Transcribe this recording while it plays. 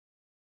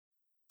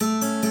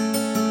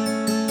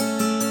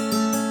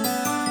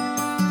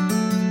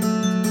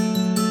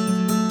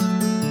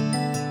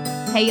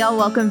Hey, y'all,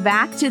 welcome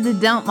back to the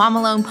Don't Mom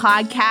Alone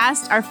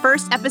podcast, our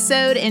first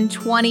episode in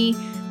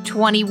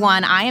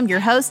 2021. I am your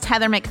host,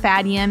 Heather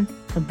McFadden.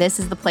 This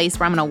is the place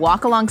where I'm going to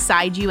walk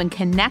alongside you and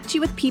connect you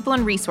with people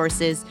and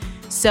resources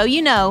so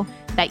you know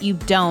that you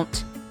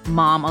don't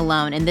mom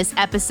alone. In this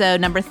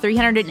episode, number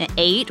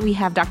 308, we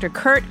have Dr.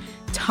 Curt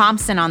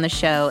Thompson on the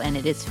show, and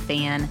it is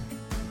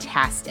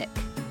fantastic.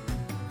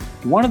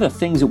 One of the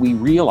things that we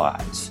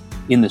realize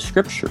in the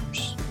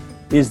scriptures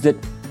is that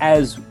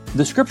as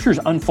the scriptures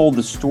unfold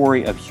the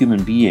story of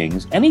human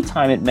beings,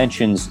 anytime it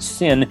mentions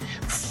sin,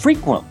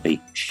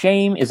 frequently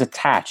shame is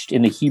attached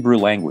in the Hebrew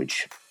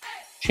language.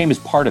 Shame is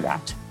part of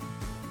that.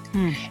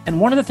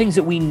 And one of the things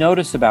that we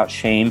notice about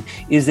shame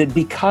is that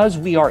because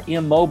we are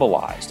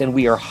immobilized and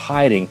we are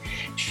hiding,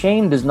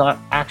 shame does not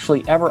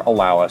actually ever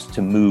allow us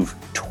to move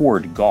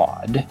toward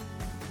God.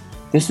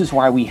 This is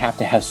why we have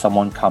to have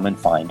someone come and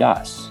find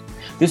us.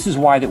 This is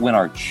why that when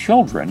our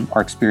children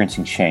are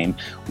experiencing shame,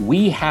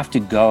 we have to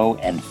go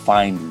and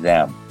find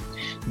them.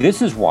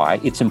 This is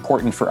why it's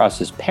important for us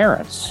as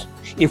parents.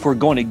 If we're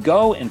going to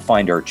go and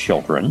find our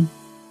children,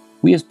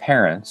 we as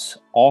parents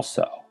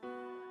also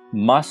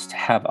must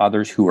have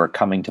others who are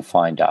coming to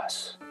find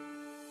us.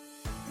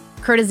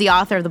 Curt is the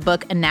author of the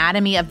book,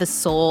 Anatomy of the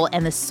Soul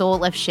and the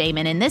Soul of Shame.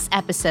 And in this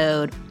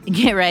episode,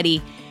 get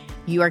ready,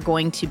 you are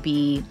going to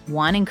be,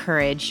 one,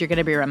 encouraged. You're going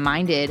to be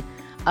reminded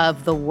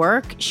of the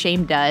work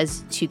shame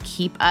does to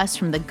keep us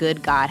from the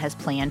good God has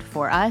planned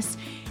for us.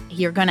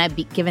 You're going to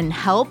be given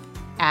help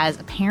as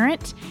a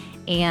parent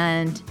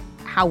and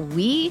how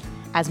we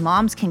as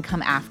moms can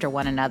come after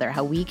one another,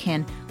 how we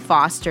can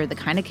foster the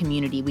kind of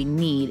community we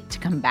need to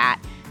combat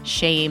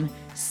shame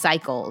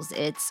cycles.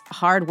 It's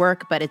hard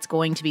work, but it's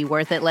going to be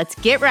worth it. Let's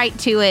get right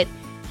to it.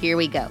 Here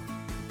we go.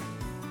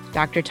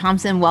 Dr.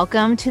 Thompson,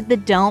 welcome to the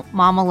Don't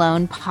Mom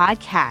Alone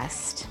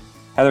podcast.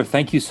 Heather,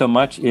 thank you so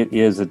much. It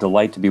is a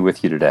delight to be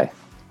with you today.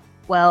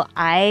 Well,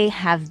 I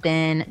have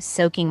been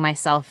soaking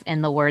myself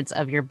in the words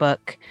of your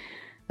book,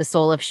 The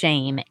Soul of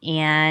Shame.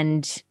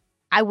 And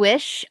I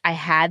wish I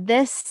had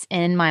this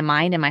in my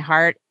mind and my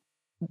heart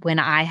when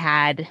I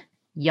had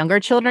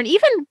younger children,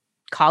 even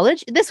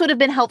college. This would have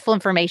been helpful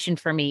information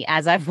for me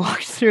as I've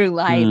walked through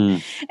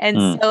life.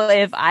 So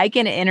if I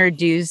can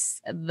introduce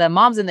the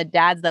moms and the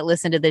dads that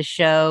listen to this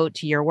show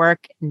to your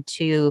work and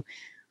to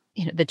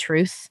the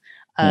truth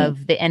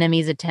of the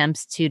enemy's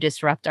attempts to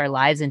disrupt our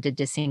lives and to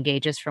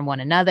disengage us from one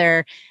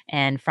another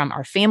and from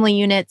our family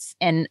units.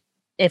 And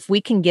if we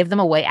can give them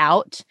a way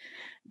out,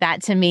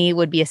 that to me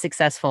would be a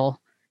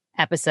successful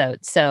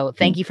episode. So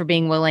thank you for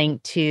being willing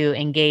to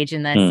engage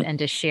in this and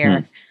to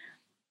share.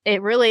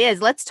 It really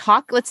is. Let's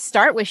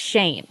start with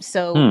shame.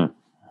 So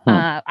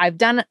I've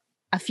done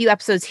a few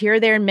episodes here or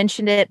there and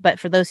mentioned it, but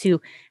for those who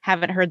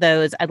haven't heard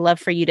those, I'd love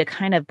for you to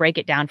kind of break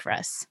it down for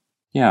us.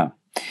 Yeah.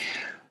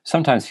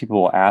 Sometimes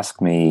people will ask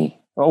me,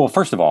 well,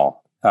 first of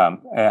all,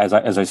 as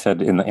I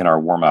said in our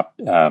warm-up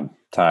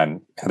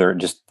time, Heather,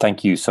 just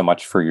thank you so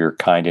much for your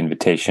kind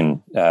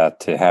invitation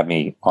to have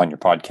me on your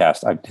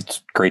podcast.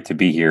 It's great to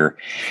be here.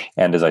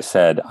 And as I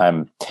said,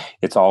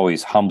 it's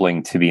always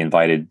humbling to be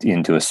invited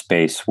into a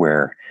space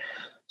where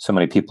so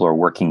many people are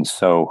working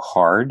so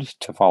hard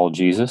to follow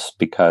Jesus,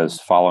 because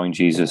following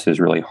Jesus is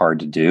really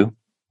hard to do.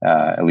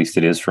 At least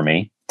it is for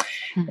me.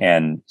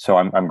 And so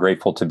I'm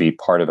grateful to be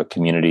part of a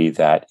community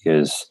that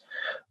is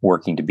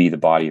working to be the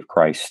body of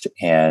Christ,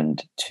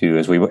 and to,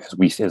 as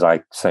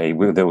I say,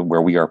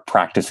 where we are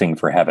practicing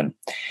for heaven.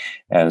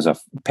 As a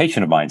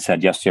patient of mine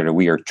said yesterday,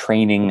 we are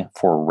training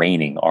for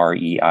reigning,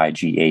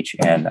 REIGHNING,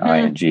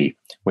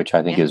 which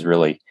I think is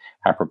really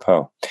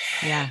apropos.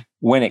 Yeah.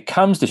 When it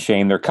comes to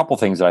shame, there are a couple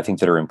things that I think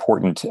that are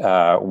important.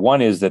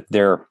 One is that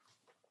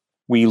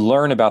we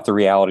learn about the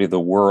reality of the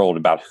world,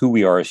 about who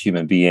we are as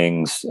human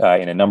beings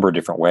in a number of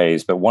different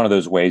ways. But one of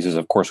those ways is,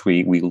 of course,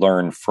 we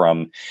learn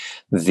from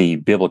the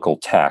biblical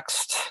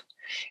text.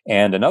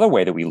 And another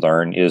way that we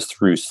learn is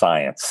through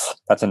science.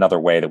 That's another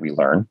way that we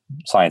learn.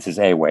 Science is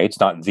a way. It's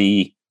not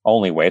the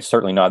only way. It's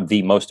certainly not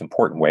the most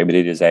important way, but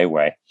it is a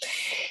way.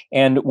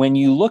 And when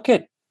you look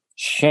at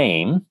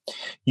shame,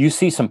 you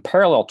see some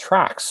parallel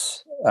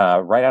tracks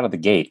right out of the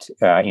gate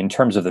in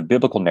terms of the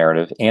biblical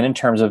narrative and in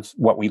terms of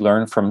what we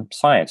learn from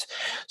science.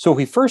 So if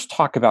we first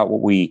talk about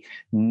what we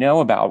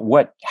know about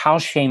how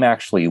shame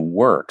actually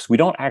works, we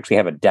don't actually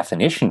have a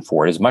definition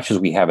for it as much as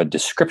we have a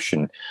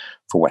description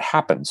for what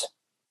happens.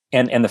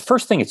 And the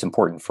first thing it's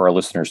important for our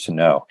listeners to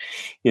know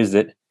is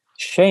that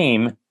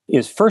shame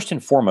is first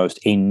and foremost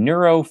a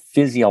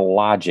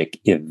neurophysiologic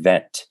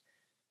event.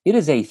 It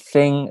is a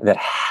thing that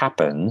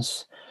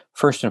happens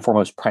first and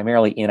foremost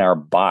primarily in our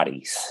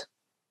bodies,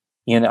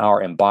 in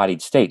our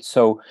embodied state.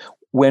 So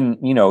when,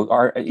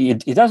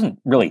 it doesn't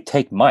really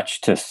take much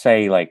to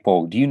say, like,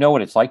 well, do you know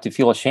what it's like to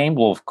feel ashamed?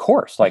 Well, of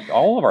course, like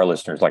all of our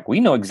listeners, like, we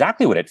know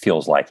exactly what it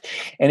feels like.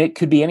 And it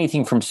could be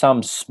anything from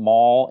some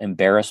small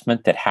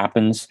embarrassment that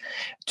happens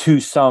to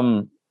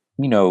some,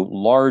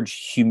 large,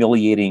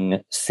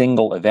 humiliating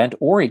single event,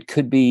 or it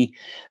could be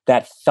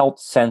that felt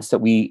sense that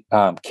we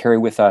carry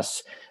with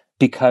us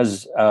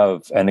because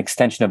of an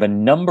extension of a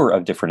number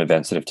of different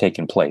events that have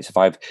taken place.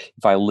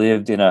 If I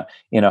lived in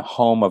a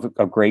home of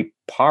great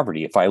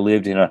poverty, if I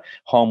lived in a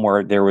home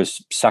where there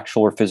was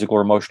sexual or physical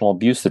or emotional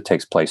abuse that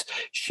takes place,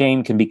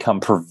 shame can become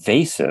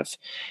pervasive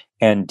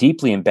and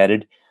deeply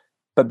embedded.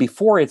 But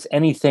before it's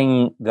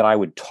anything that I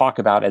would talk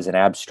about as an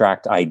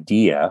abstract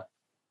idea,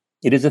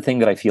 it is a thing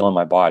that I feel in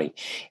my body.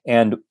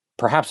 And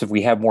perhaps if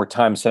we have more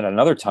time set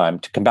another time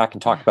to come back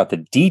and talk about the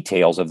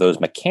details of those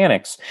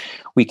mechanics,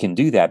 we can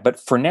do that. But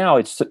for now,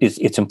 it's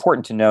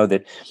important to know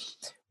that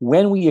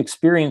when we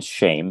experience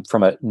shame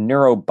from a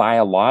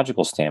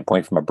neurobiological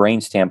standpoint, from a brain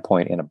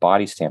standpoint and a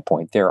body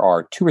standpoint, there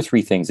are 2 or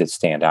 3 things that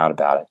stand out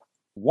about it.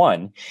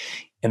 One,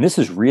 and this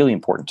is really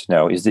important to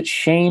know, is that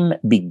shame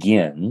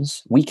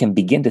we can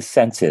begin to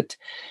sense it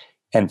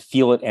and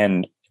feel it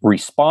and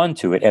respond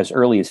to it as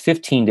early as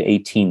 15 to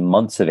 18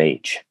 months of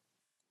age.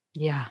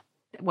 Yeah.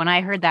 When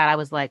I heard that, I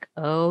was like,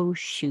 oh,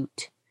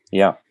 shoot.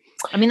 Yeah.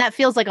 I mean, that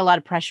feels like a lot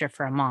of pressure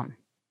for a mom.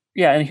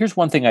 Yeah. And here's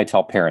one thing I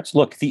tell parents.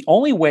 Look, the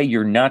only way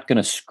you're not going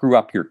to screw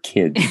up your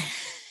kids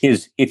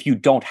is if you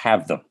don't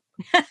have them.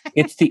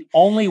 It's the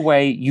only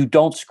way you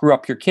don't screw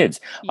up your kids.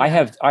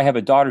 Yeah. I have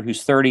a daughter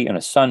who's 30 and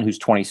a son who's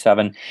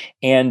 27.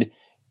 And,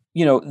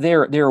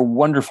 they're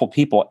wonderful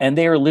people. And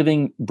they are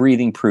living,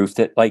 breathing proof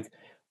that, like,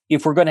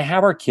 if we're going to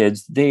have our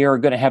kids, they are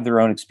going to have their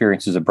own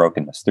experiences of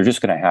brokenness. They're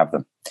just going to have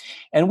them.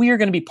 And we are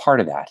going to be part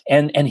of that.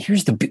 And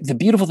here's the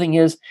beautiful thing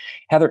is,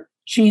 Heather,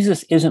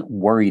 Jesus isn't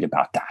worried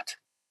about that.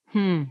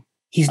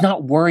 He's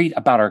not worried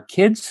about our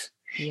kids.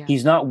 Yeah.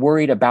 He's not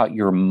worried about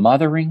your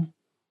mothering.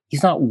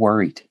 He's not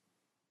worried.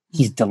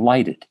 He's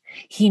delighted.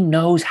 He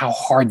knows how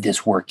hard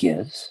this work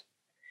is.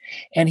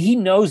 And he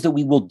knows that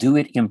we will do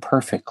it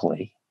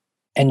imperfectly.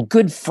 And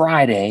Good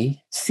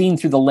Friday, seen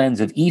through the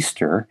lens of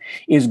Easter,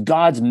 is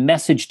God's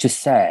message to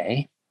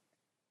say,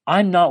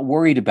 I'm not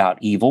worried about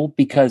evil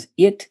because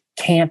it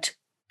can't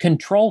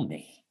control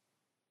me.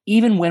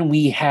 Even when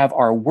we have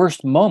our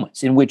worst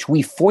moments in which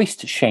we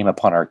foist shame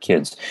upon our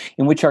kids,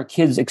 in which our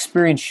kids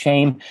experience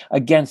shame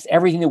against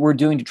everything that we're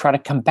doing to try to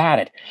combat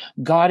it,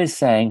 God is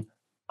saying,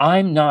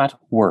 I'm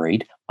not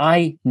worried.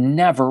 I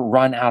never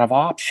run out of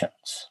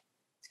options.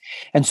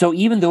 And so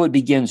even though it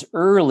begins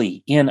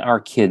early in our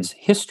kids'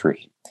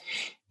 history,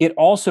 it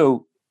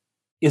also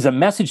is a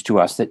message to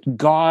us that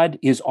God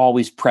is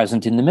always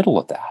present in the middle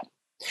of that.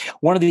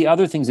 One of the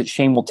other things that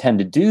shame will tend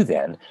to do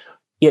then,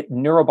 it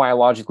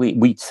neurobiologically,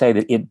 we say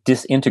that it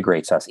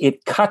disintegrates us.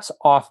 It cuts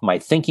off my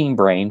thinking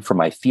brain from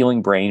my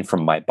feeling brain,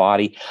 from my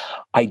body.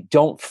 I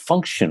don't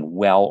function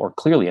well or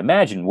clearly.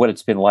 Imagine what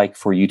it's been like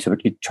for you to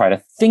try to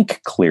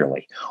think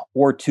clearly,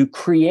 or to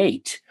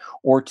create,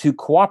 or to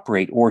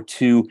cooperate, or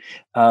to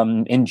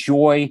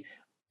enjoy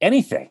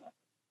anything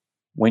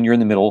when you're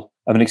in the middle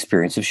of an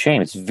experience of shame.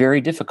 It's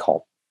very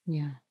difficult.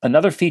 Yeah.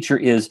 Another feature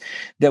is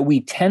that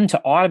we tend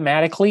to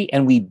automatically,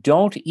 and we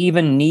don't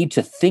even need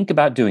to think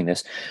about doing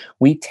this,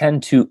 we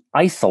tend to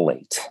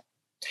isolate.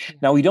 Yeah.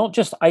 Now, we don't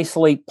just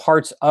isolate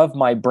parts of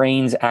my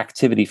brain's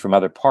activity from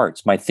other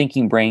parts. My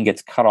thinking brain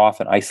gets cut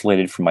off and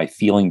isolated from my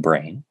feeling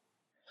brain.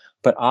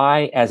 But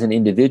I, as an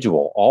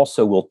individual,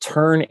 also will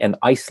turn and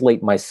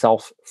isolate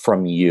myself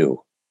from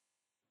you,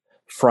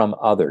 from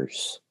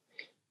others.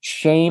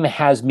 Shame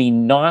has me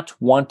not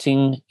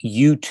wanting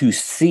you to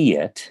see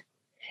it.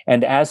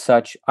 And as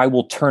such, I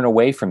will turn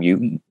away from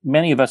you.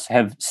 Many of us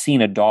have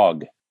seen a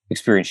dog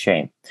experience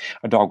shame.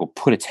 A dog will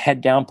put its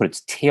head down, put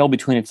its tail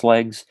between its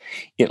legs.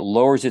 It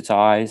lowers its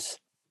eyes.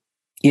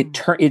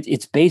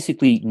 It's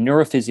basically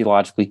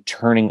neurophysiologically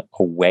turning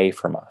away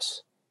from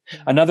us.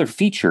 Another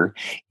feature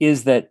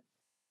is that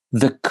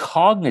the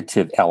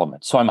cognitive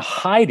element, so I'm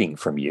hiding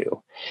from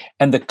you,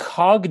 and the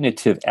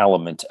cognitive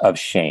element of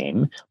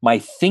shame, my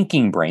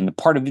thinking brain, the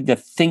part of it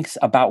that thinks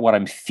about what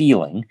I'm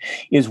feeling,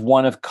 is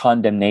one of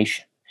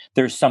condemnation.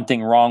 There's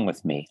something wrong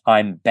with me.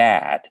 I'm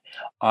bad.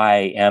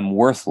 I am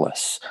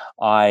worthless.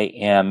 I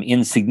am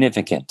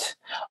insignificant.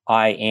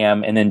 I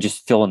am, and then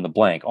just fill in the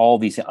blank. All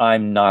these,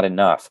 I'm not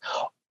enough.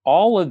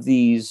 All of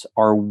these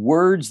are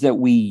words that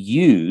we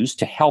use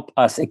to help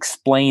us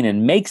explain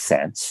and make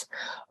sense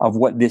of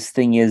what this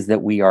thing is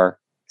that we are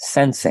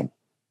sensing.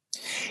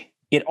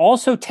 It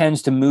also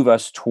tends to move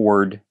us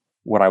toward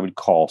what I would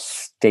call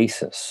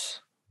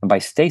stasis. And by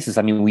stasis,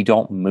 I mean we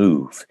don't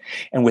move.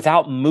 And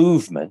without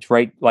movement,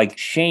 right, like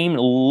shame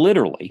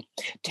literally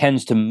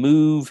tends to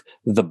move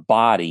the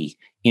body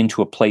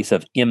into a place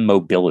of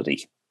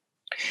immobility.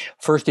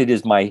 First, it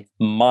is my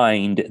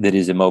mind that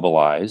is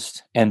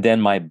immobilized, and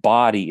then my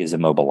body is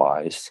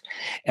immobilized.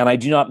 And I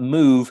do not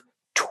move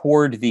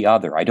toward the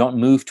other. I don't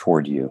move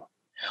toward you.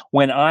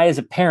 When I, as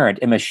a parent,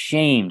 am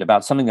ashamed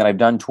about something that I've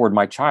done toward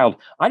my child,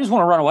 I just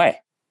want to run away.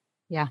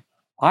 Yeah.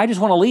 I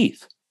just want to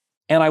leave.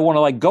 And I want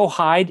to go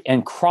hide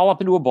and crawl up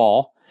into a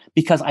ball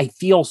because I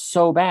feel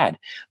so bad.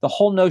 The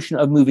whole notion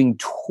of moving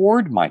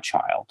toward my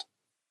child,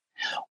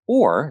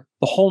 or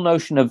the whole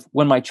notion of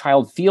when my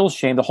child feels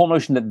shame, the whole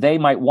notion that they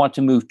might want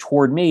to move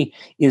toward me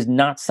is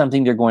not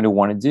something they're going to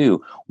want to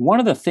do. One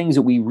of the things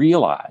that we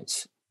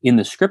realize in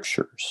the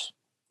scriptures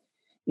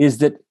is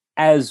that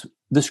as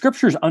the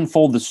scriptures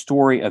unfold the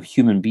story of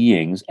human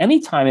beings.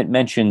 Anytime it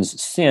mentions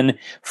sin,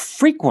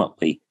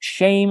 frequently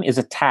shame is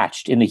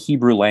attached in the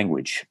Hebrew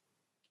language.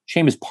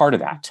 Shame is part of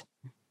that.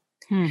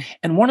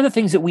 And one of the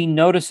things that we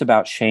notice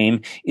about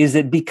shame is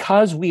that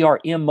because we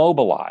are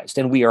immobilized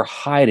and we are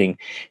hiding,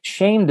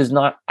 shame does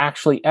not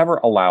actually ever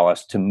allow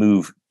us to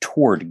move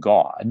toward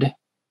God.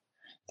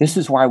 This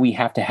is why we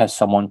have to have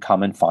someone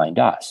come and find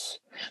us.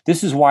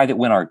 This is why that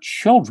when our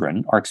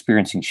children are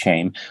experiencing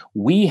shame,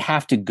 we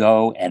have to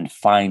go and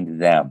find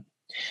them.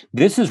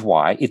 This is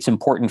why it's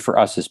important for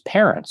us as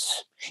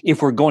parents.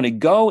 If we're going to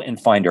go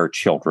and find our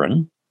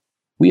children,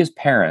 we as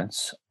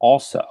parents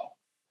also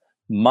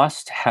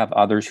must have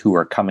others who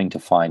are coming to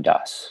find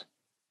us.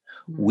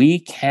 We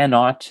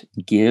cannot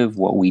give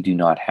what we do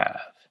not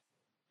have.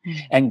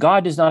 And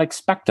God does not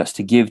expect us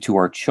to give to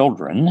our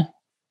children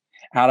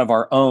out of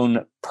our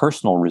own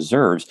personal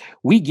reserves.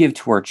 We give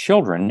to our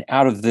children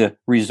out of the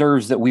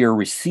reserves that we are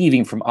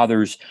receiving from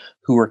others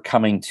who are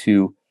coming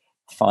to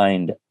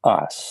find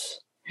us.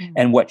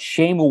 And what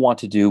shame will want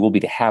to do will be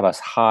to have us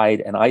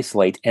hide and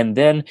isolate and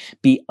then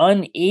be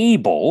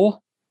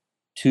unable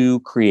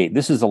to create.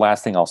 This is the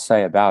last thing I'll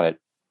say about it.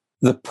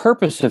 The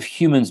purpose of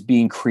humans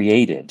being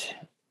created,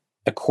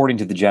 according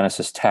to the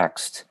Genesis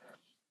text,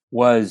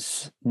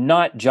 was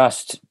not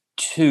just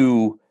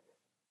to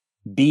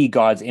be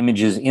God's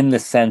images in the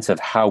sense of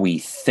how we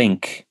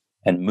think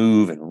and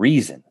move and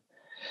reason,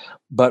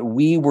 but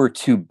we were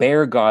to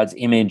bear God's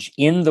image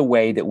in the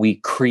way that we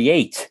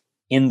create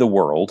in the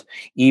world,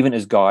 even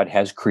as God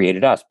has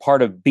created us.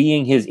 Part of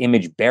being his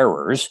image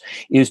bearers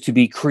is to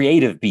be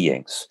creative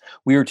beings.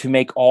 We are to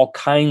make all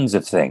kinds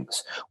of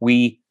things.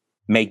 We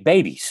make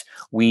babies,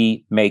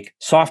 we make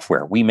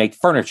software, we make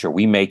furniture,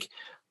 we make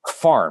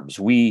farms,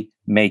 we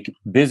make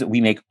business,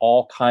 we make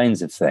all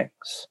kinds of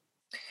things.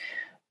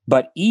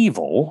 But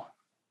evil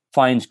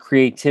finds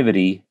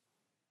creativity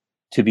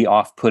to be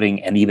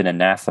off-putting and even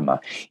anathema.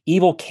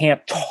 Evil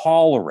can't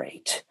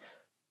tolerate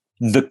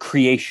the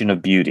creation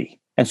of beauty.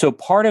 And so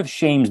part of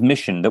shame's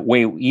mission, the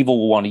way evil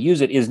will want to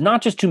use it, is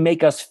not just to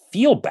make us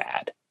feel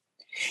bad.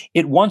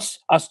 It wants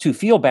us to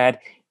feel bad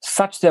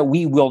such that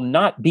we will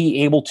not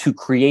be able to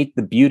create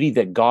the beauty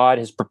that God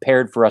has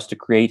prepared for us to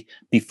create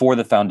before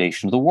the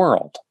foundation of the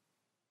world.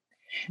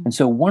 And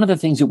so one of the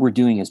things that we're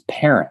doing as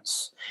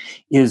parents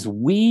is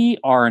we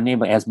are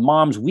enabling, as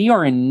moms, we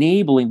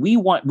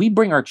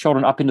bring our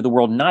children up into the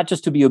world not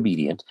just to be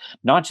obedient,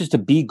 not just to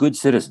be good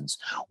citizens.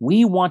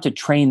 We want to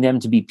train them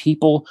to be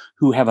people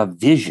who have a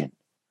vision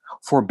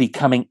for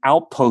becoming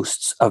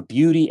outposts of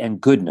beauty and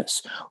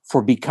goodness,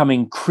 for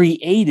becoming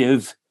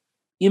creative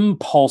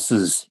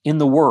impulses in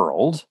the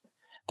world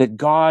that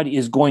God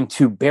is going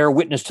to bear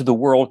witness to the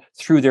world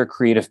through their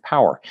creative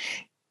power.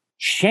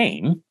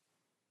 Shame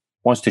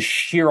wants to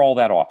shear all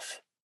that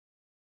off.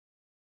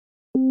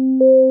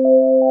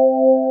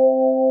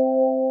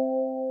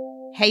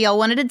 Hey, y'all,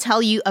 wanted to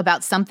tell you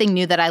about something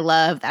new that I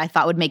love that I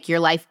thought would make your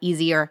life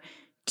easier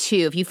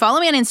too. If you follow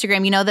me on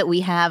Instagram, you know that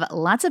we have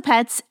lots of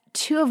pets,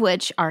 2 of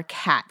which are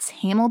cats,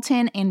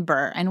 Hamilton and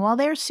Burr. And while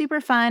they're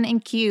super fun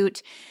and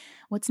cute,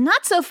 what's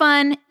not so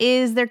fun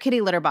is their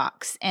kitty litter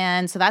box.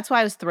 And so that's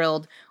why I was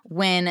thrilled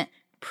when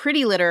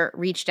Pretty Litter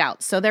reached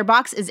out. So their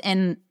box is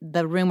in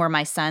the room where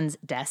my son's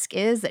desk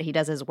is, that he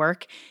does his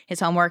work, his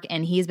homework,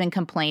 and he's been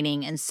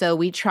complaining. And so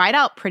we tried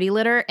out Pretty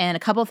Litter, and a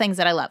couple things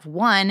that I love.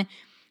 One,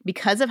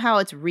 because of how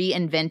it's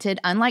reinvented,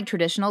 unlike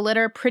traditional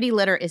litter, Pretty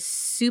Litter is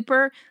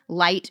super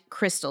light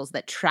crystals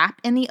that trap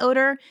in the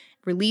odor,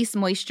 release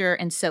moisture,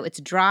 and so it's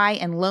dry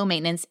and low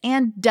maintenance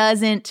and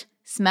doesn't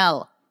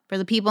smell. For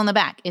the people in the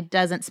back, it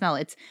doesn't smell.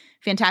 It's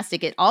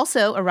fantastic. It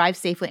also arrives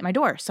safely at my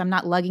door, so I'm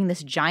not lugging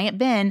this giant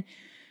bin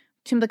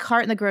to the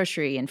cart in the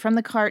grocery and from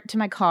the cart to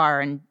my car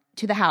and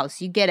to the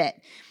house. You get it.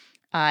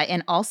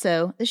 And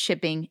also, the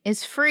shipping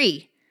is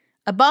free.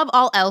 Above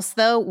all else,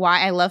 though,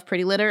 why I love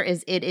Pretty Litter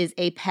is it is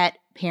a pet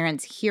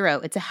parent's hero.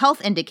 It's a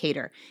health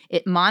indicator.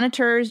 It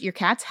monitors your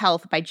cat's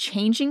health by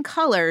changing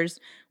colors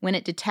when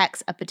it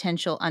detects a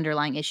potential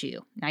underlying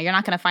issue. Now, you're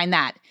not going to find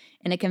that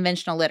in a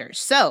conventional litter.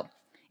 So,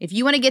 if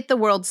you want to get the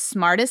world's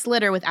smartest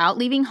litter without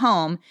leaving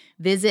home,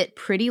 visit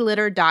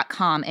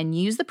prettylitter.com and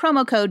use the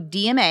promo code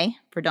DMA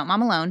for Don't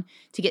Mom Alone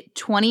to get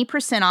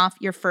 20% off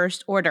your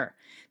first order.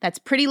 That's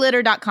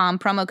prettylitter.com,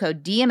 promo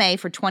code DMA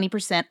for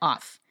 20%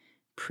 off.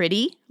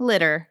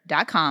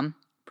 prettylitter.com,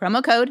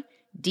 promo code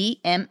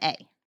DMA.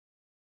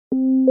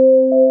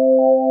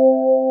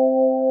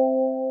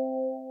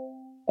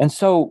 And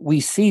so we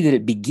see that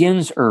it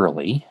begins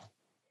early,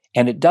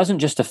 and it doesn't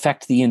just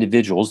affect the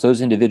individuals.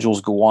 Those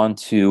individuals go on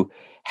to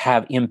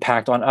have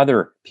impact on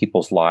other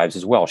people's lives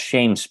as well.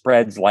 Shame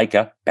spreads like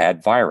a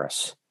bad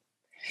virus.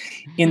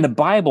 In the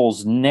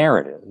Bible's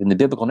narrative, in the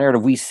biblical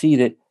narrative, we see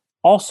that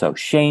also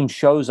shame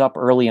shows up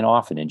early and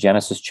often. In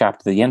Genesis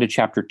the end of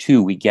chapter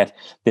 2, we get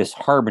this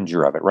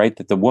harbinger of it, right?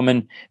 That the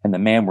woman and the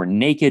man were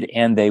naked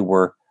and they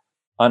were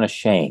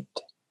unashamed.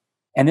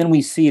 And then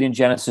we see it in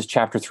Genesis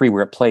chapter 3,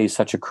 where it plays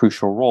such a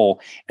crucial role.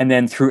 And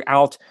then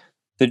throughout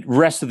the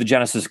rest of the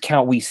Genesis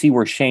account, we see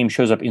where shame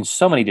shows up in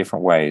so many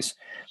different ways.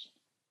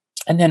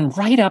 And then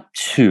right up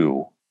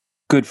to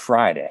Good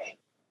Friday,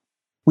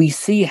 we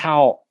see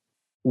how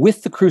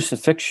with the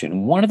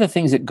crucifixion, one of the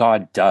things that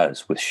God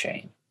does with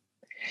shame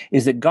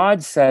is that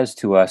God says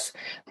to us,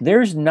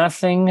 there's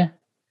nothing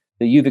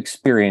that you've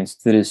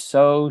experienced that is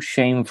so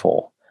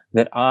shameful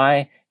that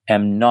I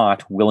am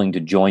not willing to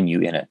join you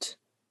in it.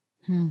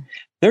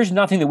 There's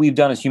nothing that we've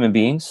done as human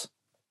beings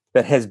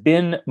that has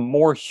been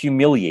more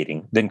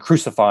humiliating than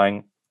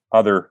crucifying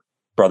other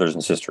brothers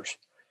and sisters,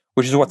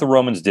 which is what the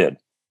Romans did.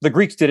 The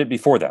Greeks did it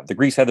before them. The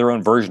Greeks had their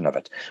own version of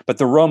it, but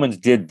the Romans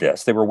did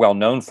this. They were well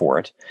known for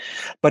it.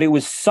 But it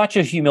was such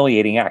a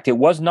humiliating act. It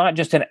was not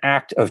just an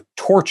act of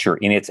torture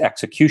in its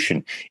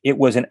execution. It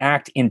was an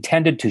act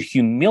intended to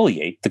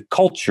humiliate the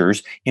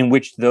cultures in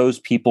which those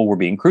people were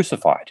being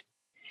crucified.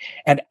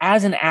 And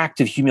as an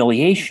act of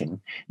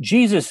humiliation,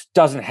 Jesus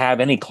doesn't have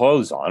any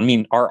clothes on. I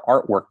mean, our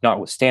artwork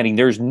notwithstanding,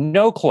 there's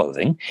no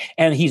clothing,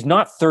 and he's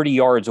not 30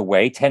 yards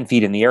away, 10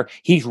 feet in the air.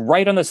 He's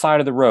right on the side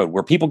of the road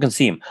where people can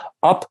see him,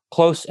 up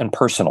close and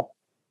personal.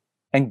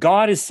 And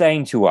God is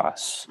saying to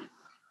us,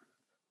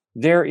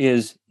 there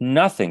is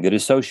nothing that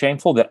is so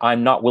shameful that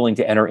I'm not willing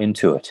to enter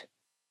into it.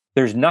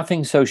 There's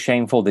nothing so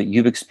shameful that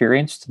you've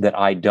experienced that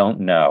I don't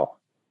know.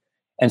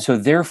 And so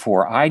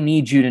therefore, I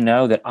need you to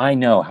know that I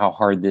know how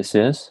hard this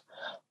is.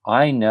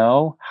 I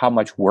know how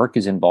much work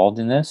is involved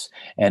in this,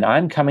 and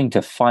I'm coming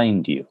to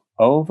find you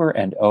over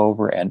and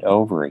over and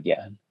over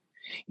again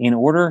in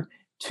order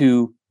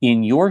to,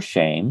 in your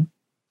shame,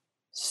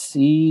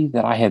 see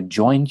that I have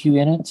joined you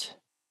in it,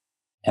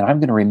 and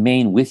I'm going to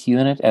remain with you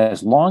in it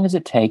as long as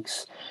it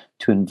takes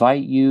to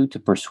invite you, to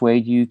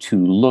persuade you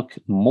to look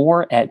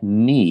more at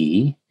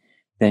me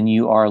than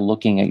you are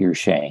looking at your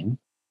shame,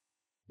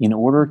 in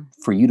order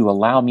for you to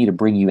allow me to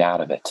bring you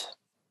out of it.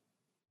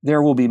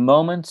 There will be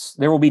moments,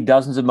 there will be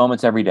dozens of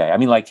moments every day. I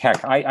mean, like,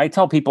 heck, I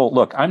tell people,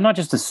 look, I'm not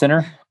just a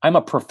sinner, I'm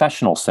a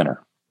professional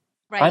sinner.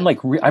 Right.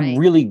 I'm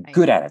really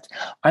good at it.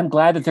 I'm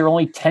glad that there are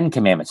only 10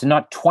 commandments and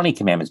not 20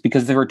 commandments,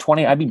 because if there were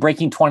 20, I'd be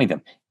breaking 20 of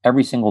them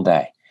every single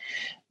day.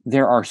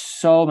 There are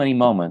so many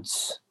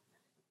moments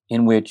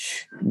in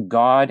which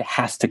God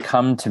has to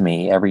come to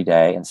me every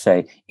day and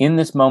say, in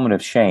this moment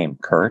of shame,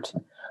 Kurt,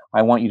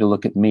 I want you to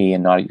look at me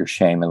and not at your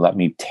shame, and let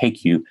me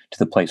take you to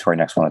the place where I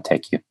next want to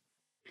take you.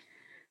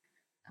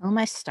 Oh,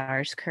 my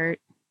stars,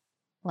 Kurt.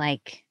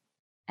 Like,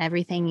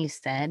 everything you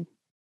said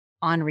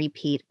on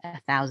repeat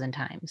 1,000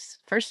 times.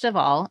 First of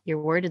all, your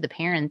word to the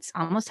parents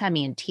almost had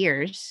me in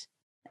tears.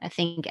 I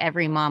think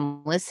every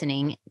mom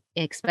listening,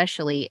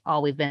 especially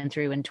all we've been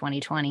through in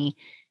 2020,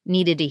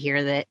 needed to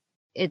hear that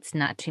it's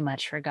not too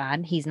much for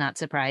God. He's not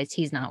surprised.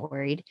 He's not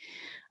worried.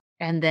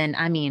 And then,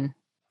 I mean,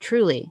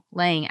 truly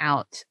laying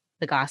out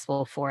the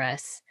gospel for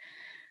us,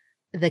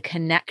 the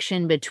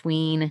connection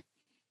between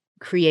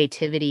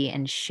creativity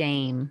and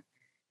shame,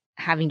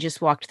 having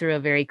just walked through a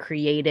very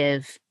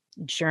creative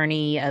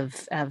journey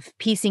of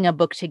piecing a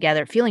book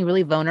together, feeling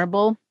really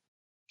vulnerable,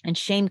 and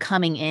shame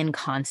coming in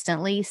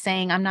constantly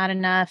saying I'm not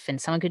enough and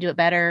someone could do it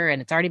better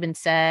and it's already been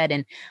said.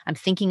 And I'm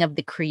thinking of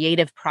the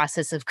creative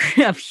process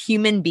of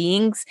human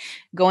beings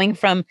going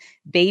from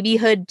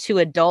babyhood to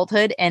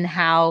adulthood, and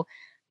how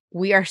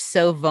we are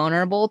so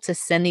vulnerable to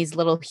send these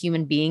little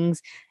human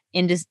beings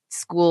into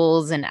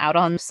schools and out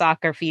on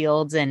soccer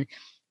fields, and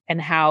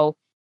how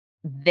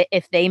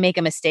if they make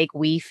a mistake,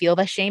 we feel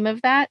the shame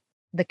of that,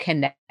 the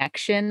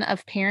connection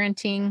of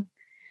parenting,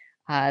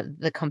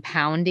 the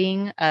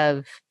compounding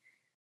of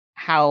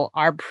how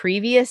our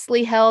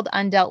previously held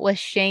undealt with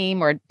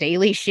shame or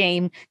daily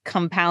shame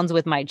compounds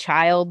with my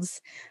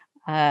child's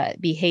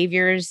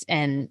behaviors.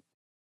 And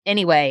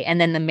anyway,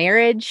 and then the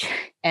marriage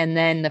and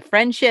then the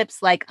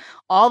friendships, like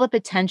all the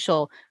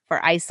potential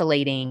for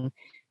isolating.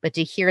 But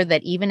to hear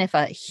that even if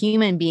a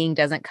human being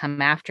doesn't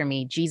come after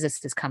me,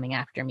 Jesus is coming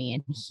after me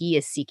and he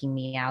is seeking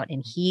me out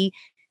and he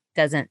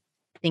doesn't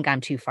think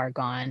I'm too far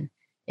gone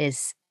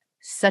is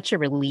such a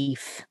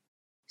relief.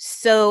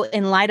 So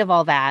in light of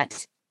all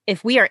that,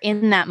 if we are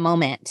in that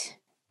moment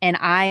and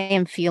I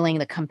am feeling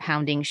the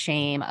compounding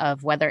shame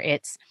of whether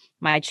it's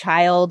my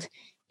child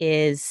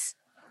is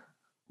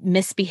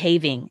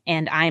misbehaving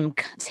and I'm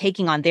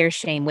taking on their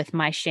shame with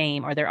my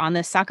shame, or they're on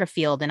the soccer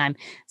field and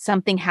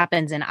something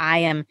happens and I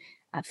am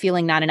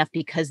feeling not enough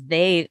because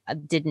they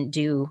didn't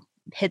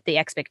hit the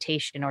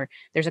expectation, or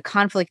there's a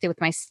conflict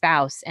with my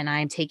spouse and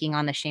I'm taking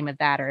on the shame of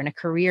that, or in a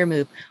career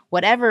move,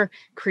 whatever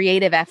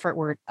creative effort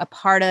we're a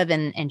part of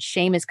and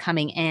shame is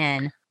coming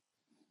in,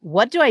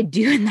 what do I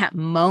do in that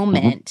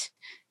moment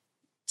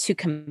to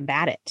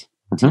combat it,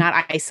 to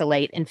not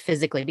isolate and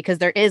physically? Because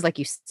there is, like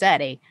you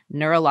said, a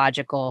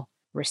neurological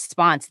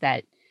response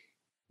that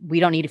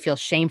we don't need to feel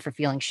shame for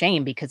feeling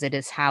shame, because it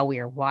is how we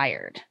are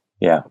wired.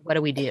 Yeah. What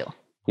do we do?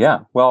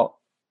 Yeah. Well,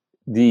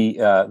 the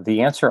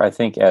answer, I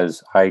think,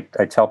 as I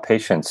tell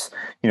patients,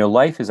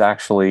 life is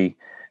actually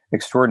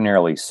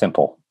extraordinarily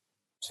simple.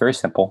 It's very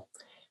simple,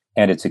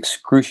 and it's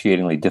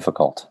excruciatingly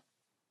difficult.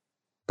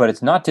 But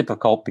it's not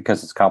difficult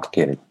because it's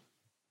complicated.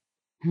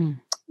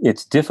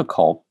 It's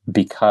difficult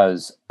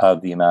because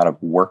of the amount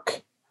of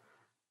work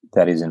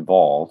that is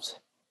involved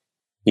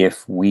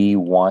if we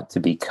want to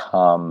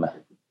become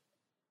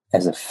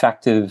as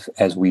effective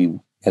as we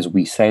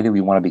say that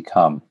we want to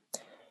become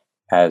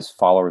as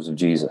followers of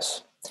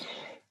Jesus.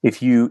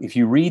 If you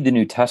read the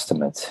New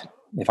Testament,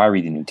 if I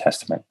read the New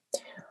Testament,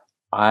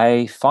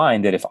 I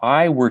find that if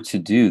I were to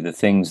do the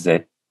things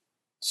that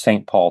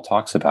St. Paul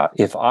talks about,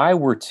 if I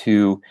were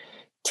to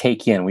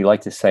take in, we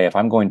like to say, if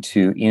I'm going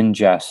to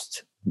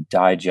ingest,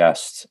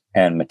 digest,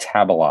 and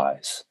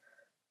metabolize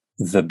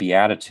the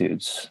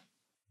Beatitudes,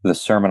 the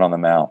Sermon on the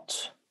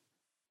Mount,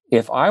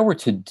 if I were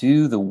to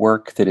do the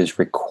work that is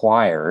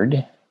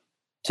required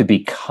to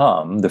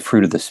become the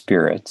fruit of the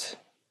Spirit,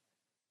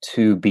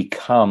 to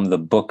become the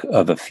book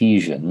of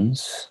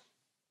Ephesians,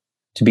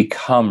 to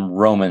become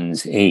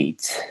Romans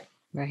 8,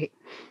 right,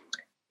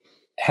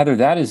 Heather,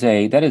 that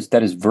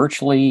is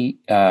virtually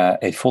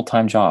a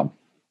full-time job.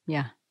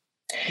 Yeah.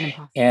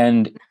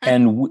 And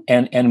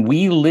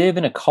we live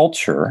in a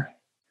culture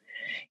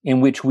in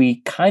which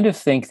we kind of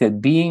think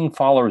that being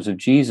followers of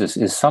Jesus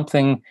is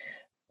something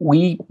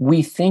we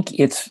think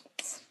it's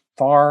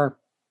far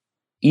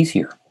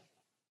easier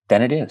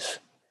than it is.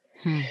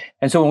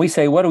 And so when we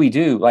say, what do we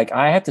do? Like,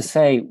 I have to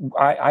say,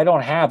 I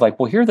don't have like,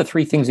 well, here are the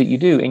 3 things that you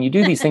do, and you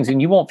do these things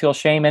and you won't feel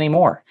shame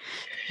anymore.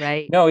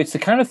 Right. No, it's the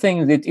kind of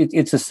thing that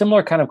it's a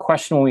similar kind of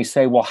question when we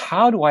say, well,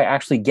 how do I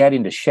actually get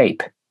into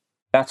shape?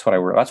 That's what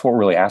we're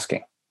really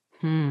asking.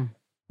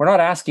 We're not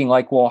asking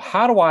like, well,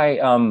 how do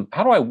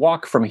I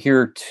walk from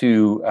here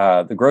to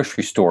the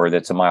grocery store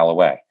that's a mile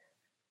away?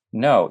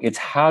 No, it's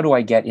how do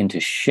I get into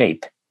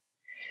shape?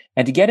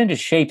 And to get into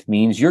shape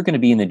means you're going to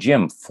be in the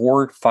gym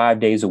 4 or 5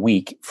 days a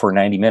week for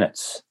 90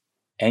 minutes,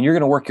 and you're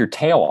going to work your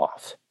tail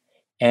off,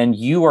 and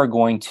you are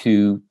going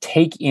to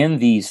take in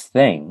these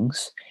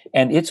things,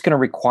 and it's going to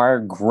require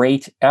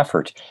great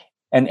effort.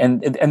 And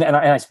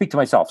I speak to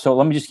myself. So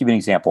let me just give you an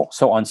example.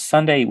 So on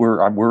Sunday,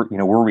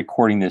 we're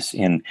recording this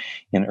in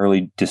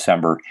early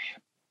December.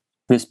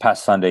 This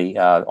past Sunday,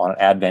 on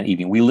Advent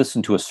evening, we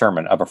listened to a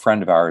sermon of a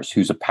friend of ours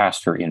who's a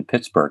pastor in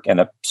Pittsburgh, and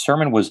the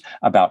sermon was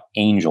about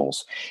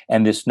angels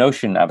and this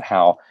notion of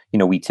how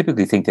we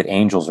typically think that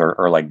angels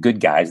are like good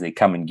guys. They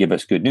come and give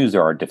us good news.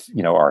 There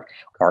are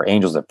our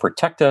angels that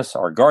protect us,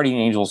 our guardian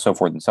angels, so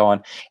forth and so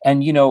on.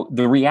 And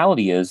the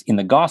reality is, in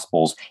the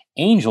Gospels,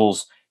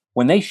 angels,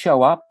 when they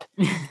show up,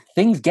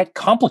 things get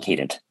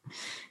complicated.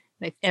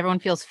 Everyone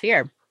feels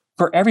fear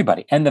for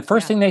everybody, and the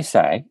first thing they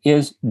say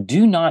is,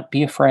 "Do not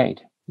be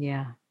afraid."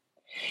 Yeah.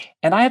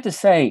 And I have to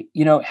say,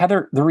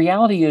 Heather, the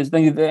reality is,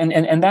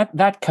 and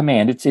that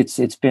command,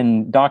 it's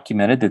been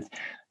documented that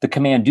the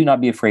command "do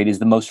not be afraid" is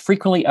the most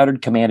frequently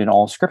uttered command in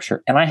all of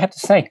Scripture. And I have to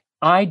say,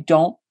 I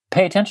don't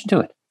pay attention to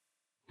it.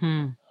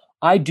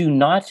 I do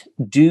not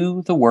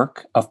do the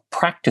work of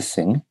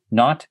practicing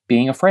not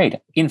being afraid.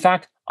 In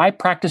fact, I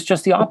practice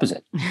just the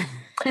opposite.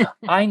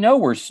 I know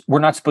we're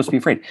not supposed to be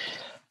afraid,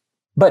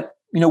 but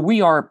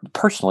we are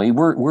personally,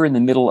 we're in the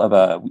middle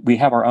of we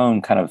have our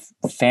own kind of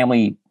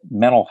family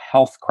mental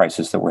health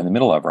crisis that we're in the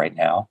middle of right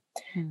now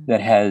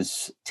that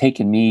has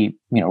taken me,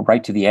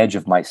 right to the edge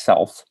of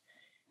myself.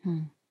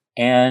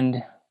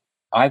 And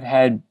I've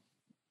had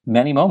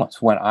many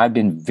moments when I've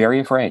been very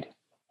afraid,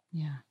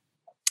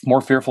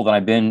 more fearful than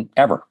I've been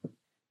ever.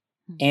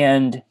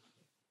 And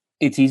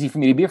it's easy for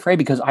me to be afraid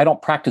because I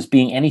don't practice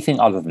being anything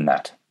other than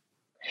that.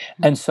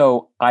 And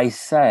so I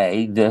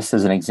say this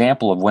as an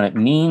example of what it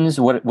means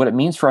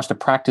for us to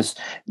practice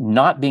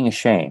not being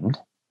ashamed.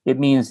 It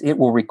means it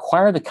will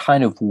require the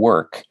kind of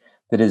work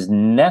that is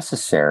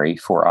necessary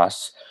for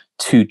us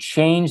to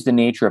change the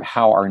nature of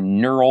how our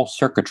neural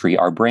circuitry,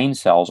 our brain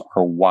cells,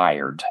 are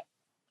wired.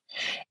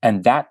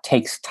 And that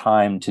takes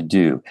time to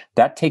do.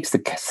 That takes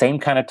the same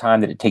kind of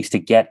time that it takes to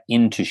get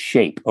into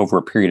shape over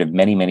a period of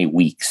many, many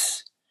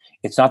weeks.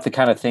 It's not the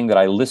kind of thing that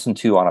I listen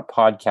to on a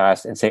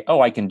podcast and say,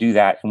 oh, I can do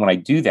that. And when I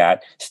do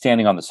that,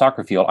 standing on the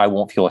soccer field, I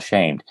won't feel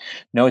ashamed.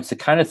 No, it's the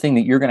kind of thing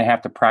that you're going to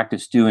have to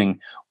practice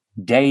doing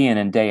day in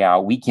and day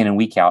out, week in and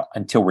week out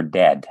until we're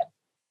dead.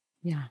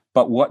 Yeah.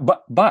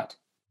 But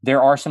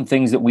there are some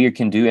things that we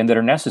can do and that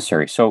are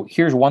necessary. So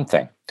here's one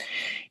thing.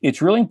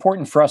 It's really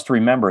important for us to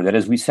remember that,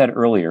 as we said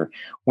earlier,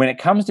 when it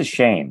comes to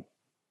shame,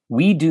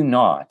 we do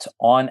not,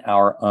 on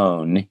our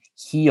own,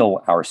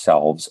 heal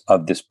ourselves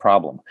of this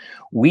problem.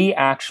 We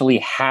actually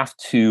have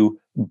to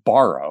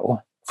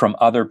borrow from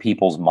other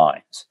people's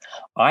minds.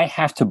 I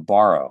have to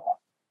borrow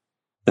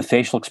the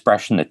facial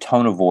expression, the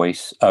tone of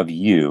voice of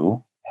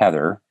you,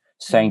 Heather,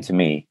 saying to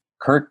me,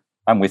 Kurt,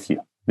 I'm with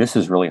you. This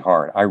is really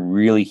hard. I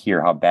really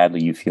hear how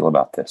badly you feel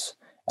about this.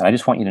 And I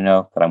just want you to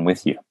know that I'm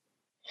with you.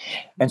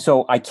 And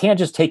so I can't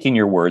just take in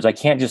your words. I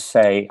can't just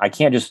take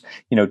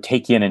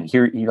in and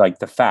hear like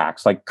the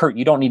facts. Like, Kurt,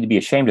 you don't need to be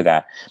ashamed of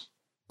that.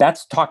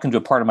 That's talking to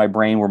a part of my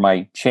brain where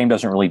my shame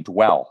doesn't really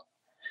dwell.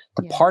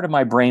 The part of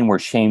my brain where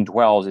shame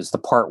dwells is the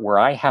part where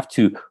I have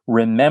to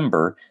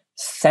remember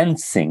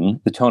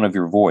sensing the tone of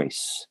your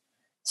voice,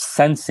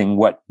 sensing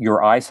what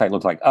your eyesight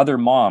looks like, other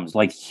moms,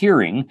 like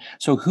hearing.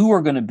 So who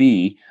are going to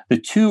be the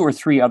 2 or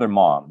 3 other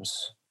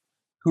moms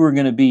who are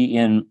going to be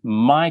in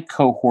my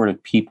cohort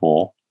of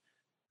people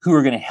who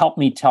are going to help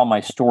me tell my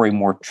story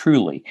more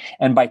truly.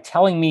 And by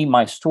telling me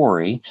my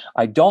story,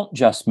 I don't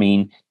just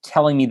mean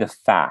telling me the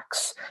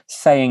facts,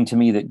 saying to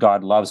me that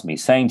God loves me,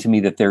 saying to me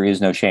that there is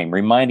no shame,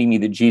 reminding me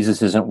that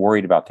Jesus isn't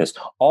worried about this.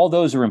 All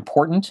those are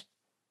important.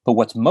 But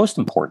what's most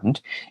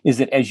important is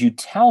that as you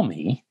tell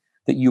me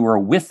that you are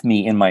with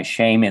me in my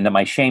shame and that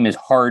my shame is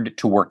hard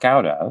to work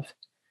out of,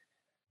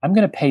 I'm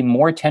going to pay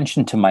more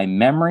attention to my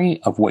memory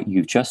of what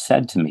you've just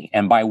said to me.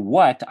 And by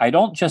what, I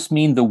don't just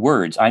mean the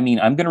words. I mean,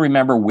 I'm going to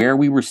remember where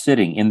we were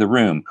sitting in the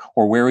room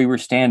or where we were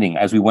standing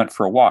as we went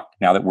for a walk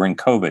now that we're in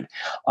COVID.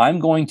 I'm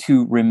going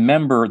to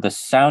remember the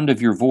sound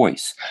of your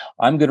voice.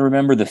 I'm going to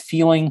remember the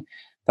feeling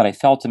that I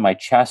felt in my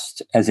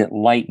chest as it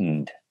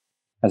lightened,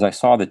 as I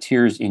saw the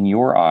tears in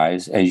your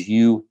eyes as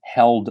you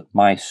held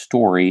my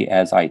story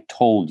as I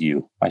told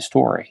you my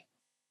story.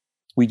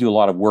 We do a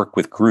lot of work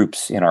with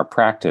groups in our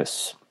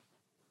practice.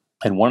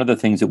 And one of the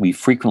things that we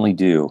frequently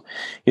do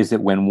is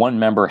that when one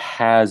member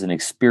has an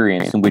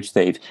experience in which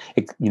they've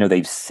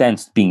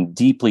sensed being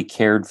deeply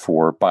cared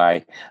for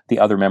by the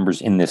other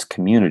members in this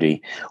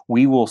community,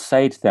 we will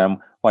say to them,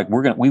 like,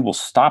 we will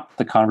stop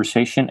the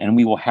conversation and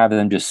we will have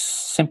them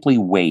just simply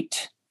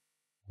wait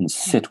and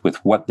sit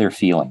with what they're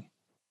feeling.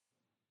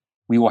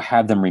 We will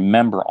have them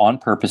remember on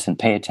purpose and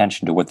pay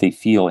attention to what they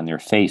feel in their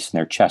face and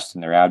their chest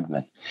and their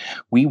abdomen.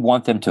 We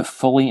want them to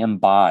fully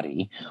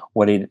embody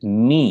what it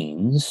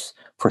means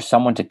for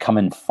someone to come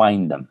and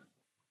find them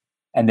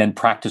and then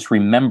practice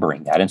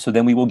remembering that. And so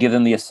then we will give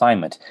them the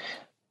assignment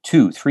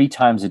 2-3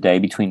 times a day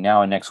between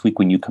now and next week.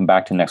 When you come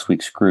back to next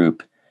week's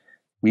group,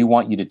 we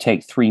want you to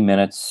take 3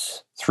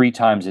 minutes 3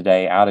 times a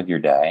day out of your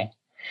day.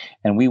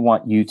 And we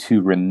want you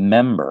to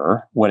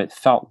remember what it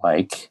felt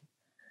like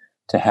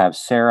to have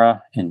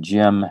Sarah and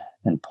Jim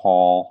and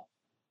Paul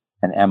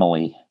and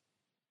Emily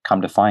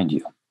come to find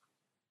you.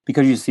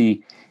 Because you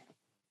see,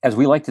 as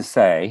we like to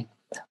say,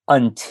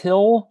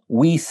 until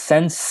we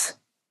sense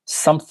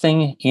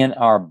something in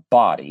our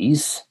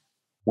bodies,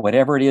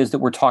 whatever it is that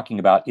we're talking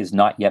about is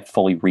not yet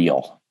fully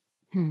real.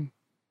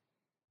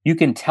 You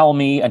can tell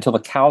me until the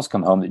cows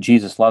come home that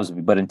Jesus loves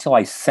me, but until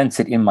I sense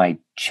it in my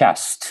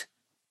chest,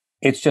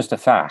 it's just a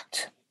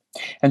fact.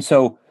 And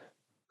so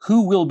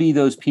who will be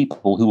those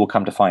people who will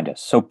come to find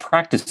us? So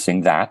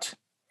practicing that,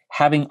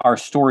 having our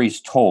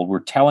stories told, we're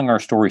telling our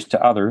stories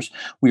to others.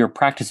 We are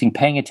practicing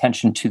paying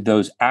attention to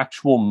those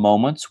actual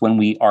moments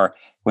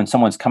when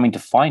someone's coming to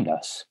find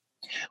us.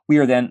 We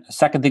are then, a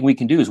second thing we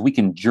can do is we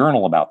can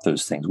journal about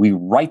those things. We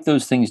write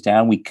those things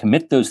down, we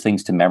commit those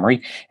things to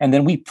memory, and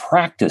then we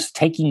practice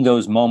taking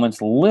those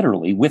moments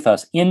literally with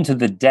us into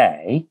the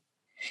day,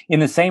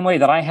 in the same way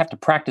that I have to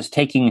practice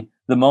taking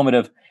the moment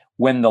of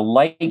when the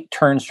light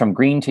turns from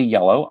green to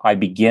yellow, I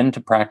begin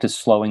to practice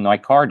slowing my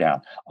car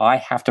down. I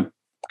have to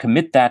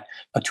commit that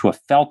to a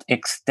felt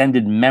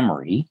extended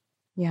memory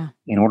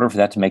in order for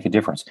that to make a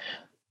difference.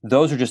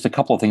 Those are just a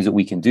couple of things that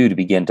we can do to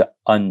begin to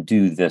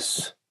undo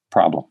this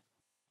problem.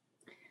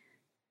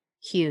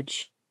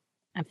 Huge.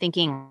 I'm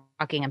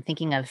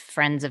thinking of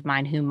friends of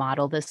mine who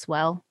model this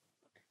well,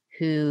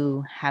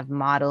 who have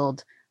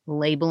modeled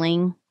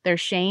labeling their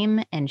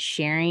shame and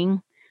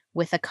sharing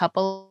with a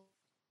couple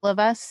of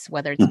us,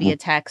 whether it's via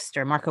text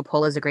or Marco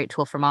Polo is a great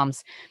tool for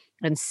moms,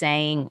 and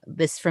saying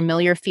this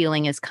familiar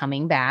feeling is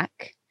coming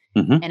back.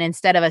 And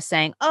instead of us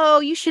saying, oh,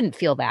 you shouldn't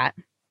feel that,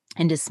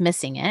 and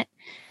dismissing it,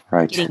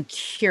 getting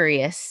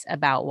curious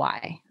about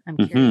why. I'm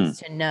curious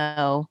to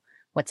know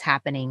what's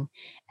happening.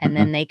 And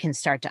then they can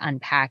start to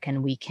unpack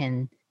and we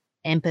can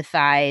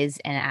empathize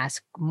and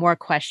ask more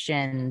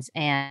questions.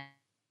 And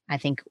I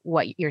think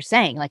what you're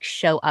saying, like,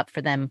 show up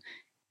for them.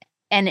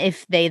 And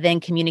if they then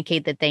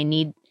communicate that they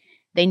need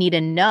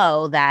to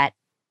know that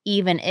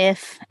even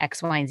if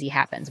X, Y, and Z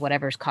happens,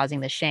 whatever's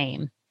causing the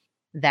shame,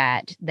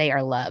 that they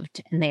are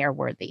loved and they are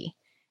worthy.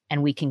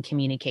 And we can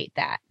communicate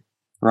that.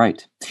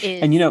 Right.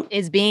 And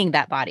is being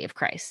that body of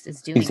Christ,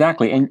 is doing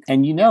exactly. And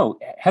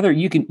Heather,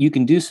 you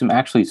can do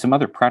some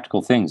other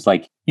practical things.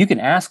 Like, you can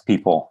ask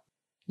people,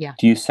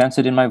 do you sense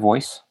it in my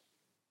voice?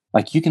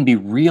 Like, you can be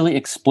really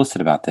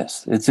explicit about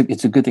this. It's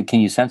a good thing.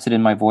 Can you sense it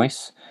in my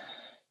voice?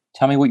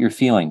 Tell me what you're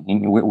feeling.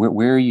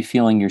 Where are you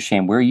feeling your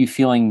shame? Where are you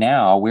feeling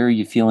now? Where are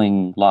you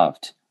feeling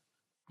loved?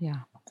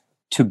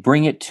 To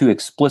bring it to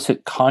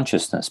explicit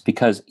consciousness,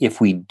 because if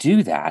we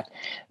do that,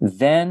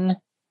 then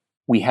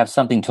we have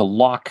something to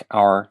lock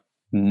our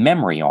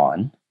memory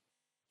on,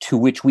 to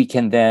which we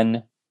can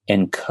then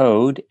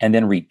encode and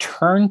then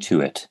return to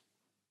it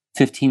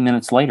 15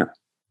 minutes later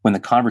when the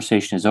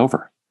conversation is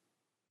over.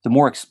 The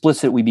more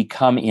explicit we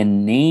become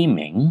in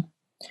naming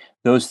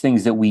those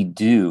things that we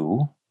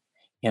do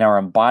in our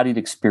embodied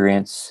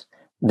experience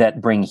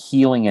that bring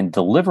healing and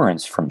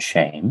deliverance from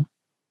shame,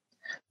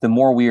 the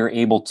more we are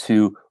able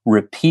to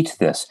repeat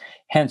this.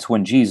 Hence,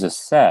 when Jesus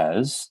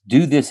says,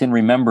 do this in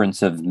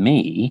remembrance of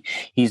me,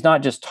 he's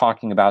not just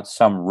talking about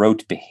some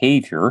rote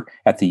behavior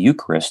at the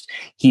Eucharist.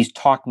 He's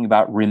talking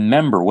about,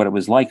 remember what it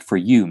was like for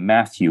you,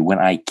 Matthew, when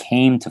I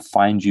came to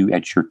find you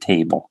at your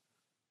table.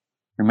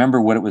 Remember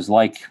what it was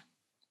like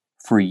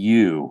for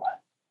you,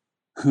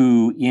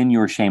 who in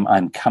your shame,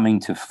 I'm coming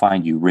to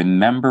find you.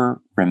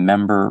 Remember,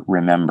 remember,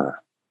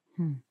 remember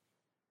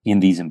in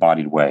these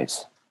embodied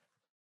ways.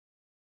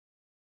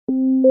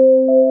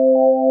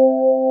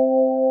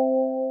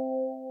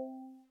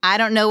 I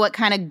don't know what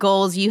kind of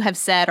goals you have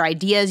set or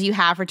ideas you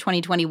have for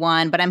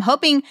 2021, but I'm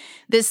hoping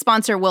this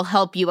sponsor will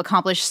help you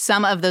accomplish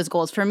some of those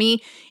goals. For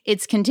me,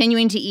 it's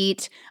continuing to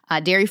eat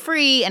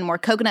dairy-free and more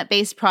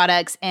coconut-based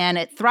products. And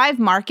at Thrive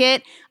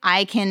Market,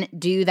 I can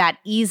do that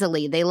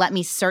easily. They let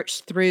me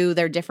search through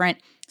their different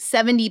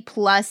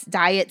 70-plus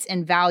diets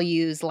and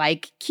values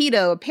like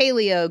keto,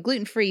 paleo,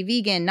 gluten-free,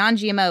 vegan,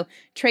 non-GMO,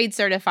 trade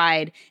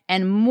certified,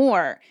 and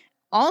more.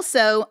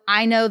 Also,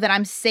 I know that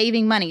I'm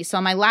saving money. So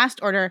on my last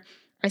order,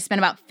 I spent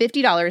about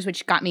 $50,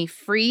 which got me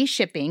free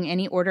shipping,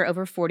 any order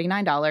over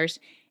 $49.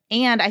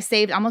 And I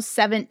saved almost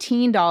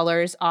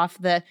 $17 off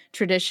the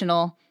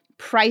traditional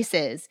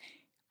prices.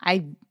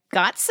 I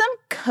got some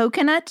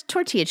coconut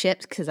tortilla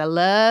chips because I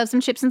love some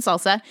chips and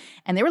salsa,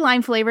 and they were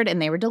lime flavored and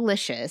they were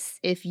delicious.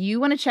 If you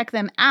want to check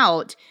them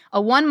out,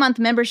 a 1-month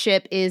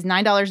membership is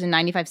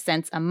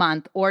 $9.95 a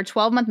month, or a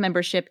 12-month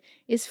membership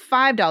is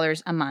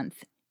 $5 a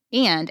month.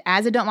 And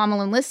as a Don't Mom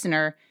Alone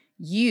listener,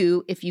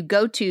 if you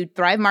go to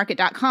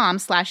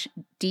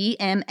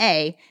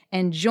thrivemarket.com/DMA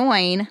and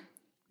join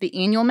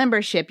the annual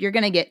membership, you're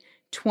going to get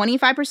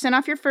 25%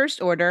 off your first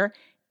order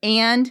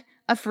and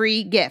a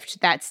free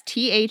gift. That's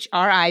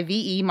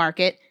THRIVE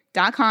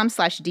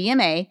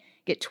market.com/DMA.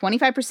 Get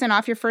 25%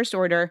 off your first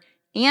order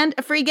and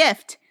a free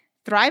gift.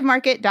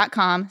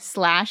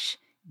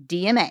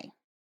 thrivemarket.com/DMA.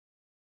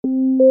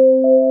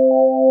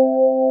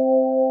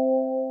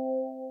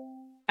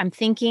 I'm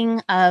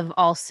thinking of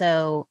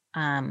also,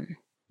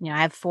 I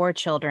have 4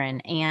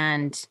 children,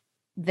 and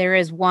there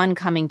is one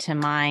coming to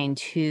mind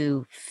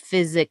who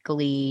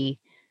physically,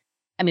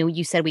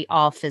 you said we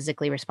all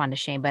physically respond to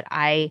shame, but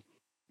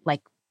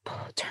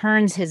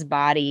turns his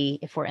body,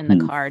 if we're in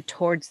the car,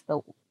 towards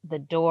the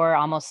door,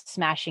 almost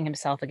smashing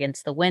himself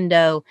against the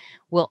window,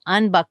 will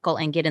unbuckle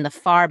and get in the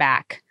far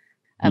back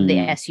of the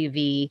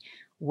SUV,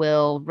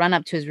 will run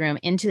up to his room,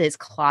 into his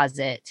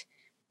closet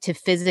to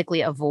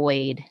physically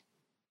avoid,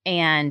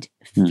 and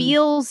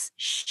feels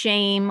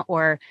shame.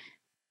 Or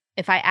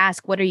if I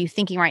ask, what are you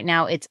thinking right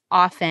now? It's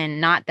often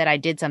not that I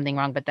did something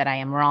wrong, but that I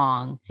am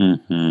wrong.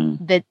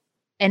 That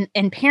and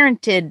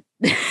parented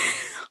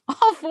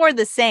all 4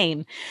 the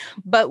same.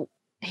 But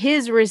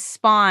his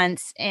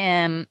response,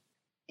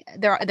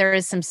 there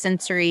is some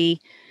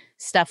sensory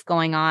stuff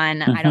going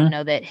on. I don't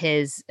know that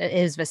his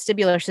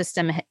vestibular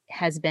system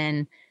has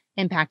been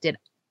impacted.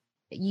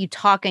 You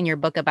talk in your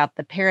book about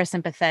the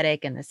parasympathetic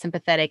and the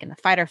sympathetic and the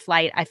fight or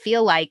flight. I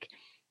feel like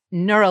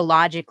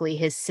neurologically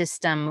his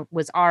system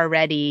was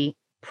already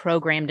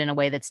programmed in a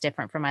way that's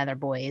different from other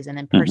boys. And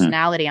then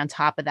personality on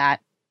top of that.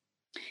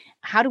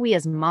 How do we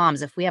as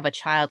moms, if we have a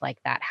child like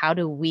that, I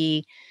know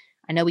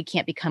we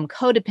can't become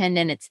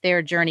codependent, it's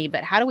their journey,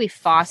 but how do we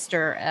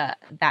foster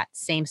that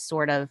same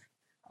sort of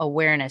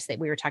awareness that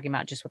we were talking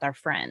about just with our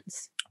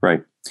friends?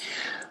 Right.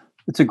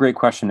 It's a great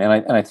question.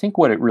 And I think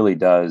what it really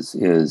does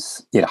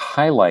is it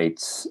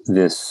highlights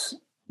this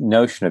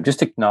notion of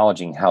just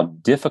acknowledging how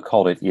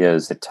difficult it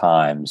is at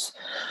times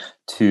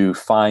to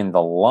find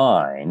the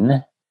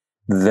line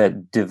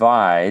that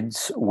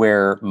divides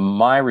where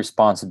my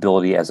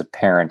responsibility as a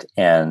parent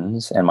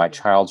ends and my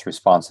child's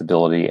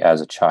responsibility as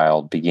a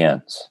child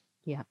begins.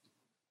 Yeah.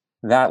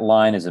 That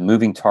line is a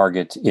moving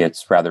target.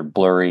 It's rather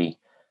blurry.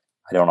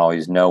 I don't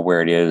always know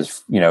where it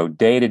is.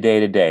 Day to day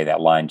to day,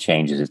 that line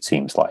changes, it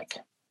seems like.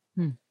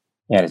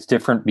 And it's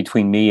different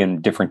between me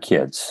and different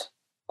kids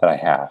that I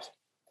have.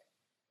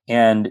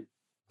 And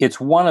it's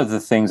one of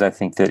the things I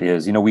think that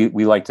is,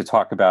 we like to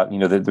talk about,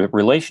 the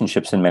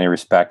relationships in many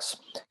respects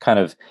kind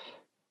of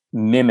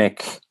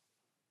mimic,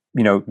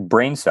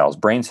 brain cells.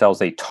 Brain cells,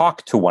 they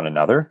talk to one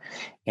another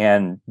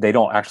and they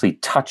don't actually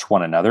touch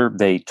one another.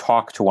 They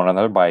talk to one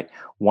another by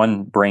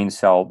one brain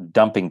cell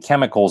dumping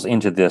chemicals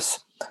into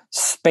this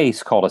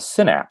space called a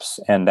synapse.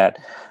 And that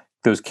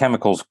those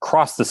chemicals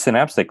cross the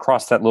synapse, they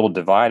cross that little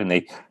divide and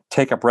they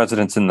take up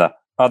residence in the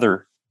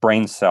other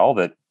brain cell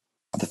that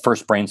the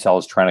first brain cell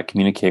is trying to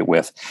communicate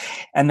with.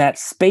 And that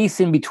space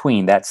in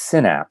between, that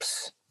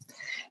synapse,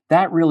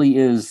 that really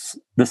is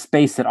the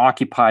space that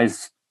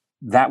occupies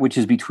that which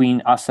is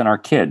between us and our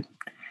kid.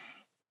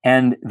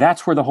 And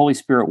that's where the Holy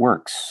Spirit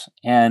works.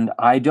 And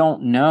I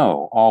don't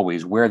know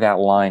always where that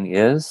line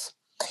is,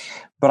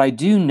 but I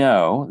do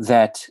know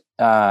that,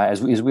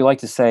 as we like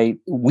to say,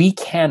 we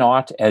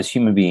cannot, as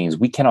human beings,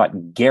 we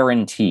cannot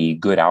guarantee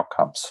good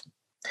outcomes.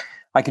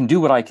 I can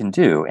do what I can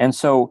do. And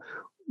so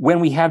when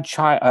we have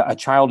a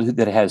child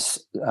that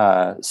has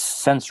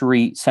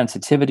sensory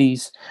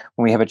sensitivities,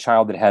 when we have a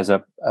child that has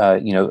a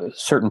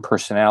certain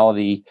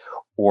personality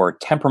or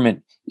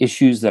temperament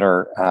issues that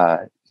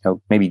are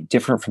maybe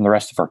different from the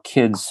rest of our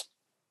kids,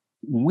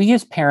 we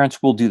as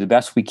parents will do the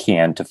best we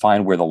can to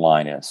find where the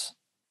line is.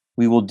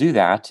 We will do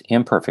that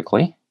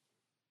imperfectly.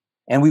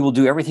 And we will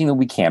do everything that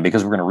we can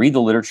because we're going to read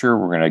the literature.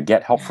 We're going to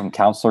get help from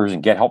counselors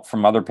and get help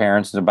from other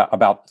parents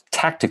about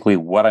tactically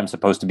what I'm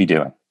supposed to be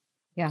doing.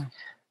 Yeah.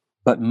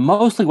 But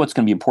mostly what's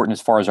going to be important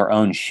as far as our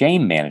own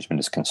shame management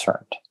is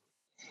concerned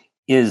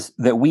is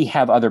that we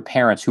have other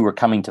parents who are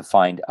coming to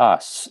find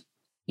us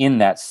in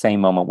that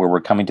same moment where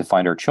we're coming to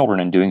find our children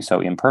and doing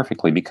so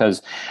imperfectly.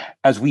 Because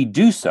as we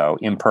do so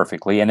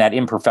imperfectly and that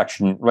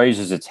imperfection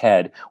raises its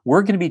head,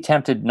 we're going to be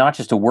tempted not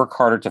just to work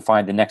harder to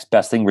find the next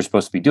best thing we're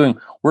supposed to be doing,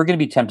 we're going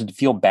to be tempted to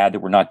feel bad that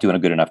we're not doing a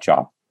good enough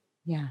job.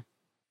 Yeah.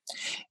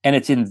 And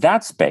it's in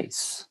that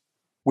space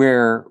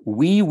where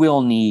we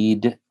will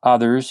need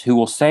others who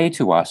will say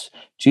to us,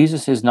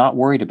 Jesus is not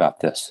worried about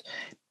this.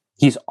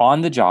 He's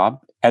on the job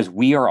as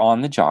we are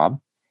on the job.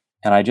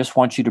 And I just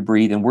want you to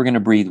breathe, and we're going to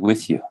breathe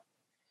with you.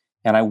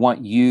 And I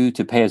want you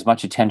to pay as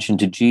much attention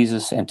to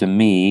Jesus and to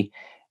me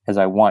as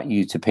I want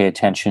you to pay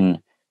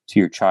attention to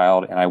your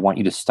child. And I want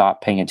you to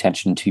stop paying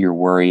attention to your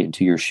worry and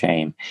to your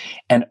shame.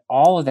 And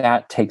all of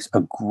that takes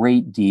a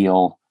great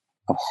deal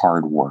of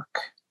hard work.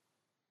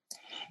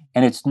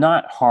 And it's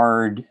not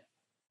hard,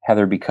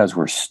 Heather, because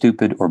we're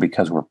stupid or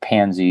because we're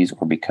pansies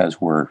or because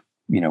we're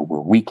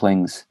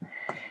weaklings.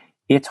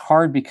 It's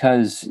hard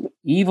because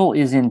evil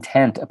is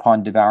intent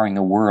upon devouring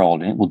the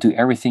world, and it will do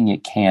everything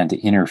it can to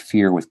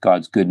interfere with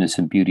God's goodness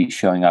and beauty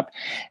showing up,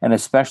 and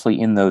especially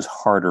in those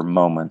harder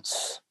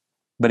moments.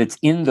 But it's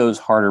in those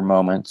harder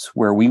moments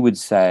where we would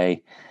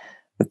say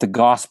that the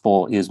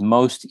gospel is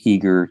most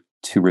eager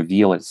to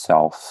reveal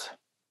itself,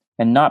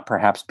 and not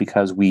perhaps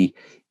because we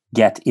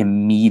get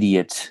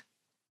immediate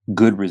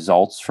good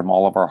results from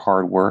all of our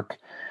hard work,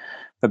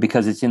 but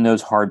because it's in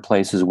those hard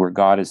places where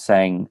God is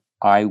saying,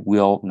 I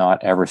will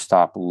not ever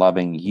stop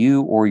loving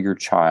you or your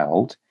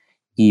child,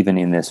 even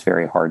in this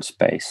very hard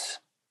space.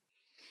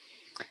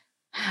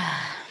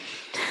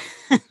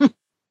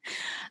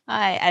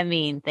 I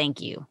mean,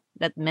 thank you.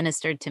 That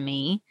ministered to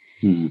me.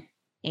 Mm-hmm.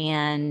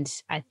 And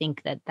I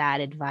think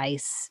that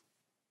advice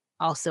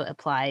also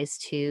applies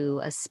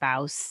to a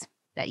spouse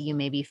that you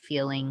may be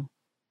feeling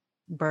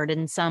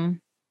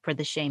burdensome for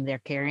the shame they're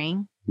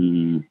carrying,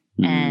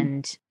 Mm-hmm.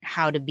 and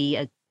how to be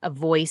a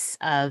voice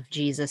of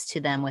Jesus to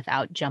them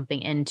without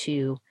jumping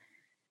into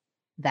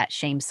that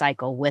shame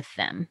cycle with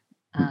them.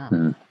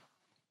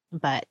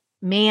 But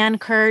man,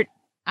 Kurt,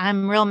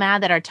 I'm real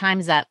mad that our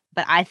time's up,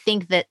 but I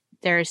think that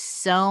there's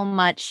so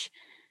much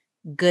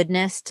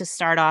goodness to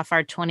start off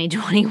our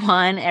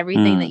 2021,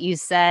 everything that you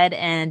said.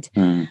 And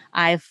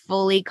I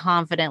fully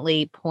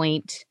confidently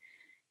point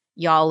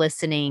y'all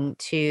listening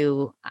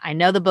to, I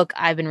know the book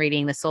I've been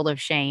reading, The Soul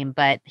of Shame,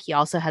 but he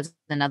also has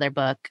another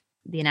book,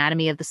 The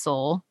Anatomy of the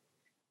Soul.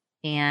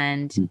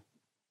 And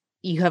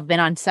you have been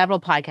on several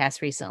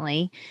podcasts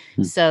recently.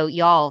 So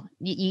y'all,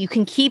 you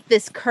can keep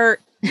this Kurt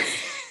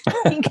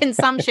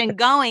consumption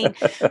going,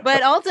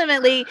 but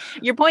ultimately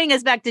you're pointing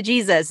us back to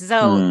Jesus.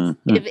 So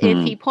if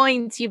he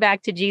points you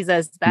back to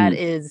Jesus, that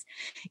is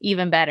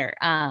even better.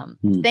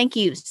 Thank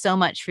you so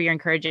much for your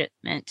encouragement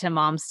to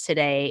moms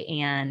today,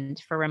 and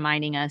for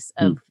reminding us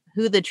of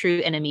who the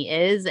true enemy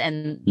is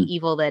and the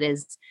evil that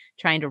is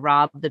trying to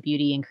rob the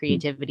beauty and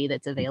creativity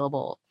that's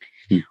available.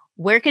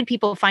 Where could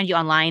people find you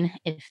online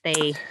if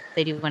they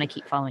do want to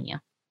keep following you?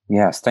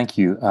 Yes, thank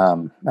you.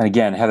 And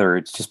again, Heather,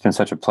 it's just been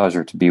such a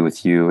pleasure to be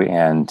with you,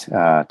 and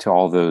to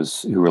all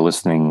those who are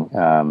listening,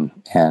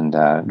 and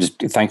just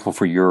thankful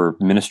for your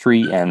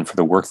ministry and for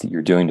the work that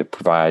you're doing to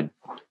provide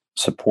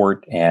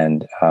support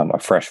and a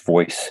fresh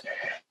voice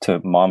to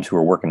moms who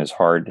are working as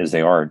hard as they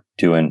are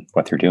doing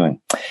what they're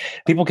doing.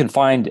 People can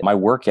find my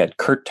work at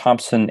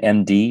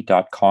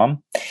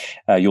kurtthompsonmd.com.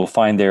 You'll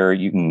find there,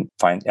 you can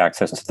find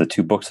access to the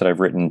 2 books that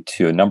I've written,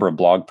 to a number of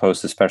blog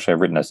posts, especially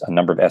I've written a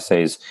number of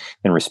essays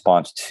in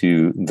response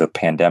to the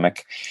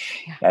pandemic,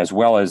 as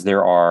well as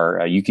there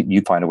are,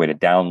 you find a way to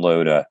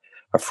download a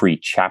free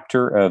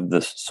chapter of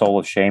The Soul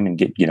of Shame and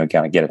get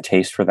a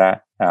taste for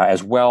that.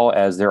 As well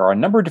as there are a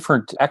number of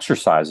different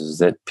exercises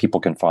that people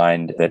can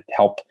find that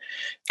help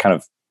kind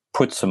of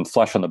put some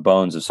flesh on the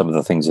bones of some of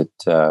the things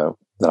that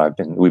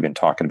we've been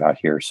talking about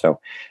here. So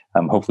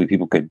hopefully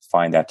people could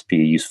find that to be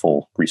a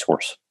useful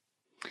resource.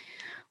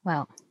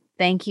 Well,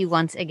 thank you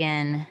once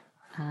again.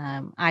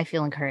 I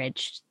feel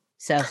encouraged.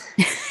 So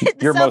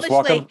you're most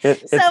welcome.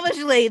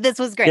 Selfishly, this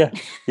was great.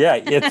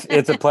 Yeah,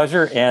 it's a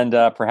pleasure, and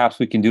perhaps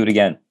we can do it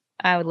again.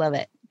 I would love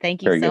it.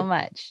 Thank you so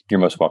much. You're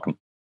most welcome.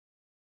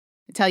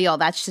 I tell y'all,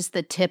 that's just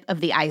the tip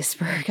of the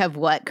iceberg of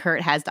what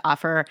Kurt has to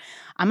offer.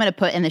 I'm going to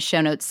put in the show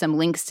notes some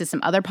links to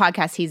some other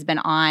podcasts he's been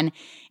on.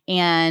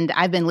 And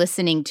I've been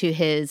listening to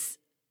his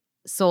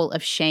Soul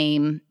of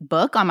Shame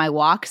book on my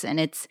walks. And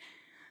it's,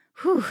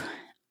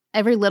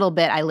 every little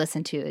bit I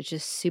listen to is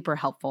just super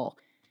helpful.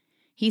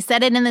 He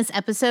said it in this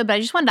episode, but I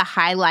just wanted to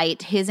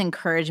highlight his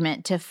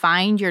encouragement to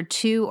find your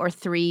 2 or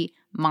 3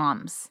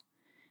 moms.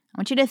 I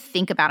want you to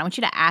think about it. I want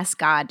you to ask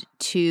God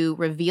to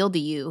reveal to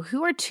you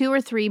who are 2 or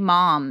 3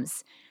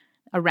 moms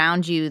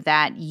around you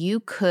that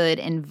you could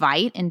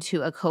invite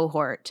into a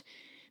cohort,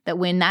 that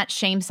when that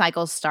shame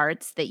cycle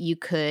starts, that you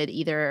could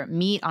either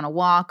meet on a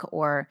walk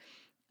or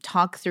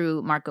talk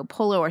through Marco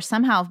Polo or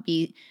somehow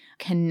be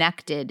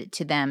connected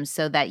to them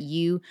so that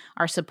you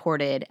are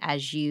supported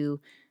as you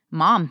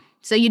mom.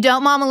 So you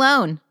don't mom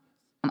alone.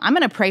 I'm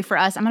going to pray for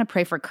us. I'm going to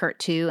pray for Kurt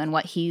too and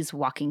what he's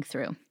walking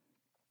through.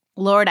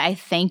 Lord, I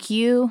thank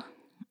you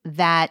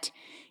that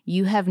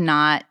you have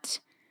not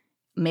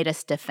made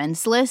us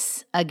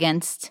defenseless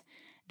against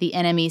the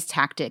enemy's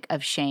tactic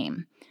of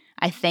shame.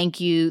 I thank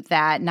you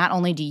that not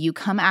only do you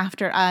come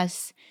after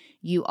us,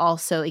 you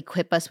also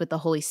equip us with the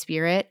Holy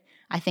Spirit.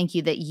 I thank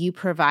you that you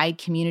provide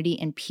community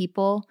and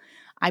people.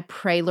 I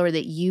pray, Lord,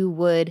 that you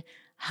would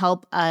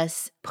help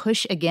us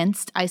push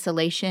against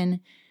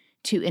isolation,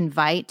 to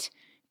invite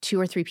 2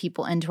 or 3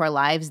 people into our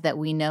lives that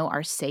we know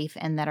are safe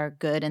and that are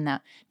good and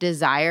that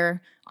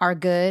desire our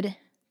good,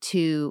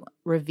 to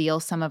reveal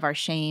some of our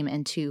shame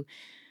and to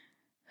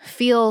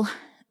feel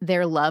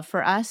their love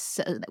for us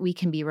so that we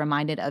can be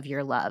reminded of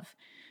your love.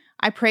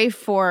 I pray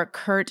for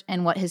Kurt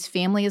and what his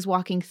family is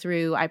walking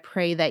through. I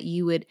pray that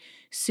you would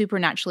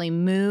supernaturally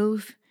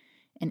move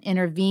and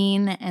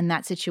intervene in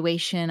that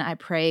situation. I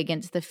pray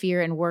against the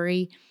fear and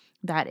worry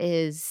that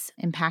is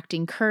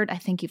impacting Kurt. I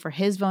thank you for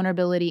his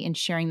vulnerability in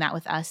sharing that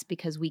with us,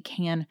 because we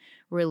can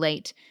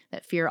relate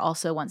that fear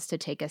also wants to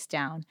take us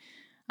down.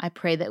 I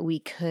pray that we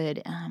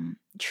could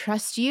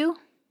trust you,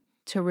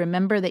 to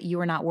remember that you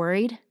are not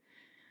worried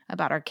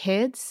about our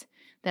kids,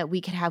 that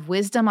we could have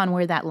wisdom on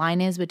where that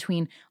line is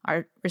between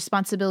our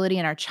responsibility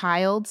and our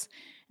child's.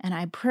 And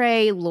I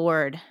pray,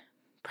 Lord,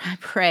 I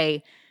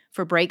pray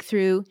for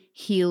breakthrough,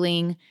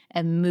 healing,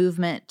 and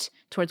movement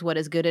towards what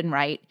is good and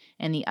right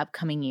in the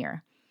upcoming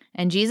year.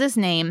 In Jesus'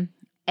 name,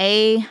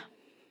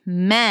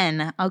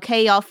 amen.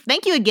 Okay, y'all,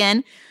 thank you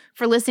again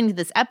for listening to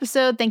this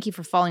episode. Thank you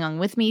for following along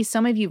with me.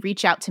 Some of you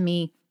reach out to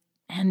me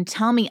and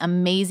tell me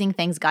amazing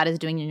things God is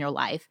doing in your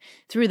life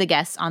through the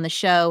guests on the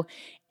show.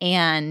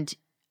 And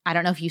I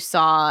don't know if you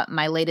saw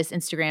my latest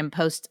Instagram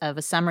post of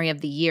a summary of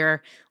the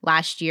year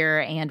last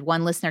year, and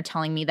one listener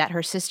telling me that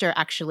her sister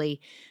actually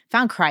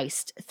found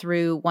Christ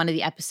through one of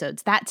the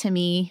episodes. That to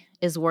me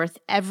is worth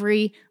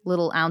every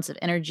little ounce of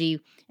energy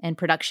and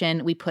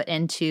production we put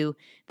into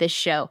this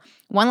show.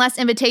 One last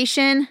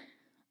invitation.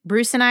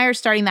 Bruce and I are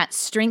starting that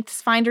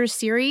Strengths Finders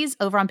series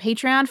over on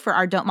Patreon for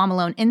our Don't Mom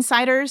Alone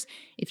insiders.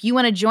 If you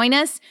want to join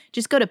us,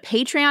 just go to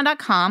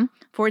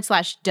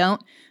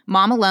patreon.com/Don't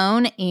Mom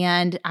Alone,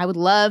 and I would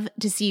love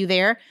to see you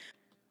there.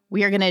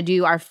 We are going to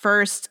do our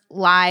first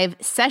live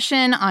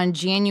session on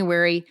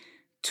January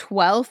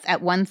 12th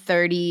at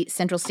 1:30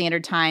 Central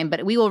Standard Time,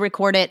 but we will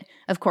record it,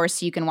 of course,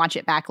 so you can watch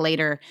it back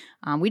later.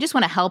 We just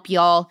want to help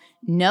y'all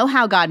know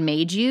how God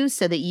made you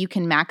so that you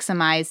can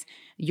maximize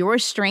your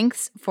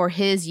strengths for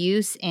his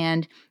use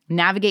and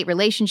navigate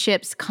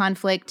relationships,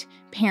 conflict,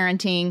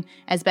 parenting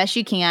as best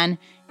you can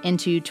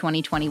into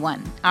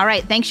 2021. All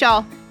right, thanks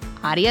y'all.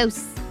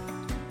 Adios.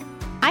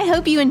 I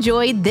hope you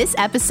enjoyed this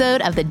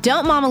episode of the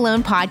Don't Mom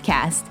Alone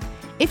podcast.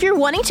 If you're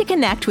wanting to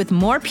connect with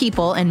more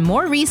people and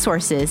more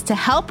resources to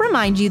help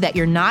remind you that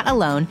you're not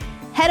alone,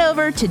 head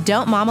over to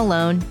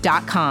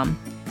don'tmomalone.com.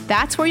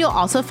 That's where you'll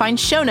also find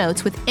show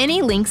notes with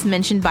any links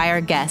mentioned by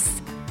our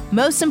guests.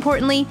 Most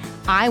importantly,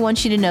 I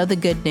want you to know the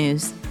good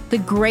news, the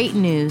great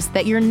news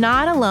that you're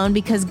not alone,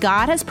 because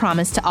God has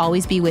promised to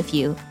always be with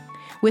you.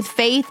 With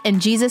faith in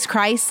Jesus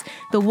Christ,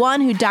 the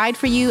one who died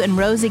for you and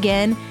rose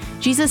again,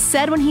 Jesus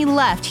said when he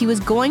left, he was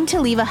going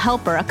to leave a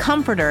helper, a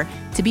comforter,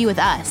 to be with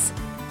us.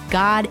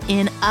 God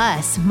in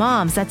us.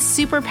 Moms, that's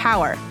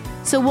superpower.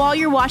 So while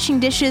you're washing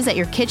dishes at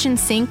your kitchen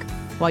sink,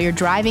 while you're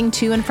driving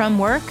to and from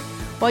work,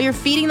 while you're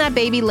feeding that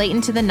baby late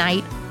into the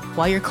night,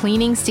 while you're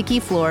cleaning sticky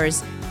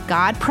floors,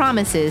 God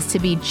promises to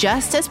be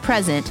just as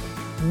present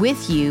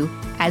with you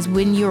as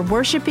when you're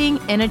worshiping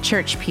in a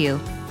church pew.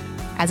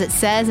 As it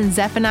says in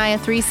Zephaniah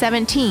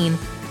 3:17,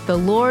 the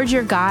Lord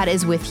your God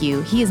is with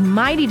you. He is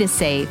mighty to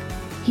save.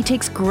 He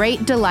takes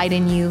great delight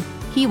in you.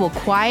 He will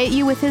quiet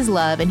you with his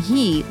love, and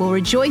he will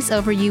rejoice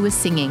over you with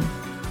singing.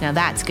 Now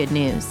that's good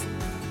news.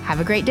 Have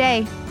a great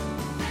day.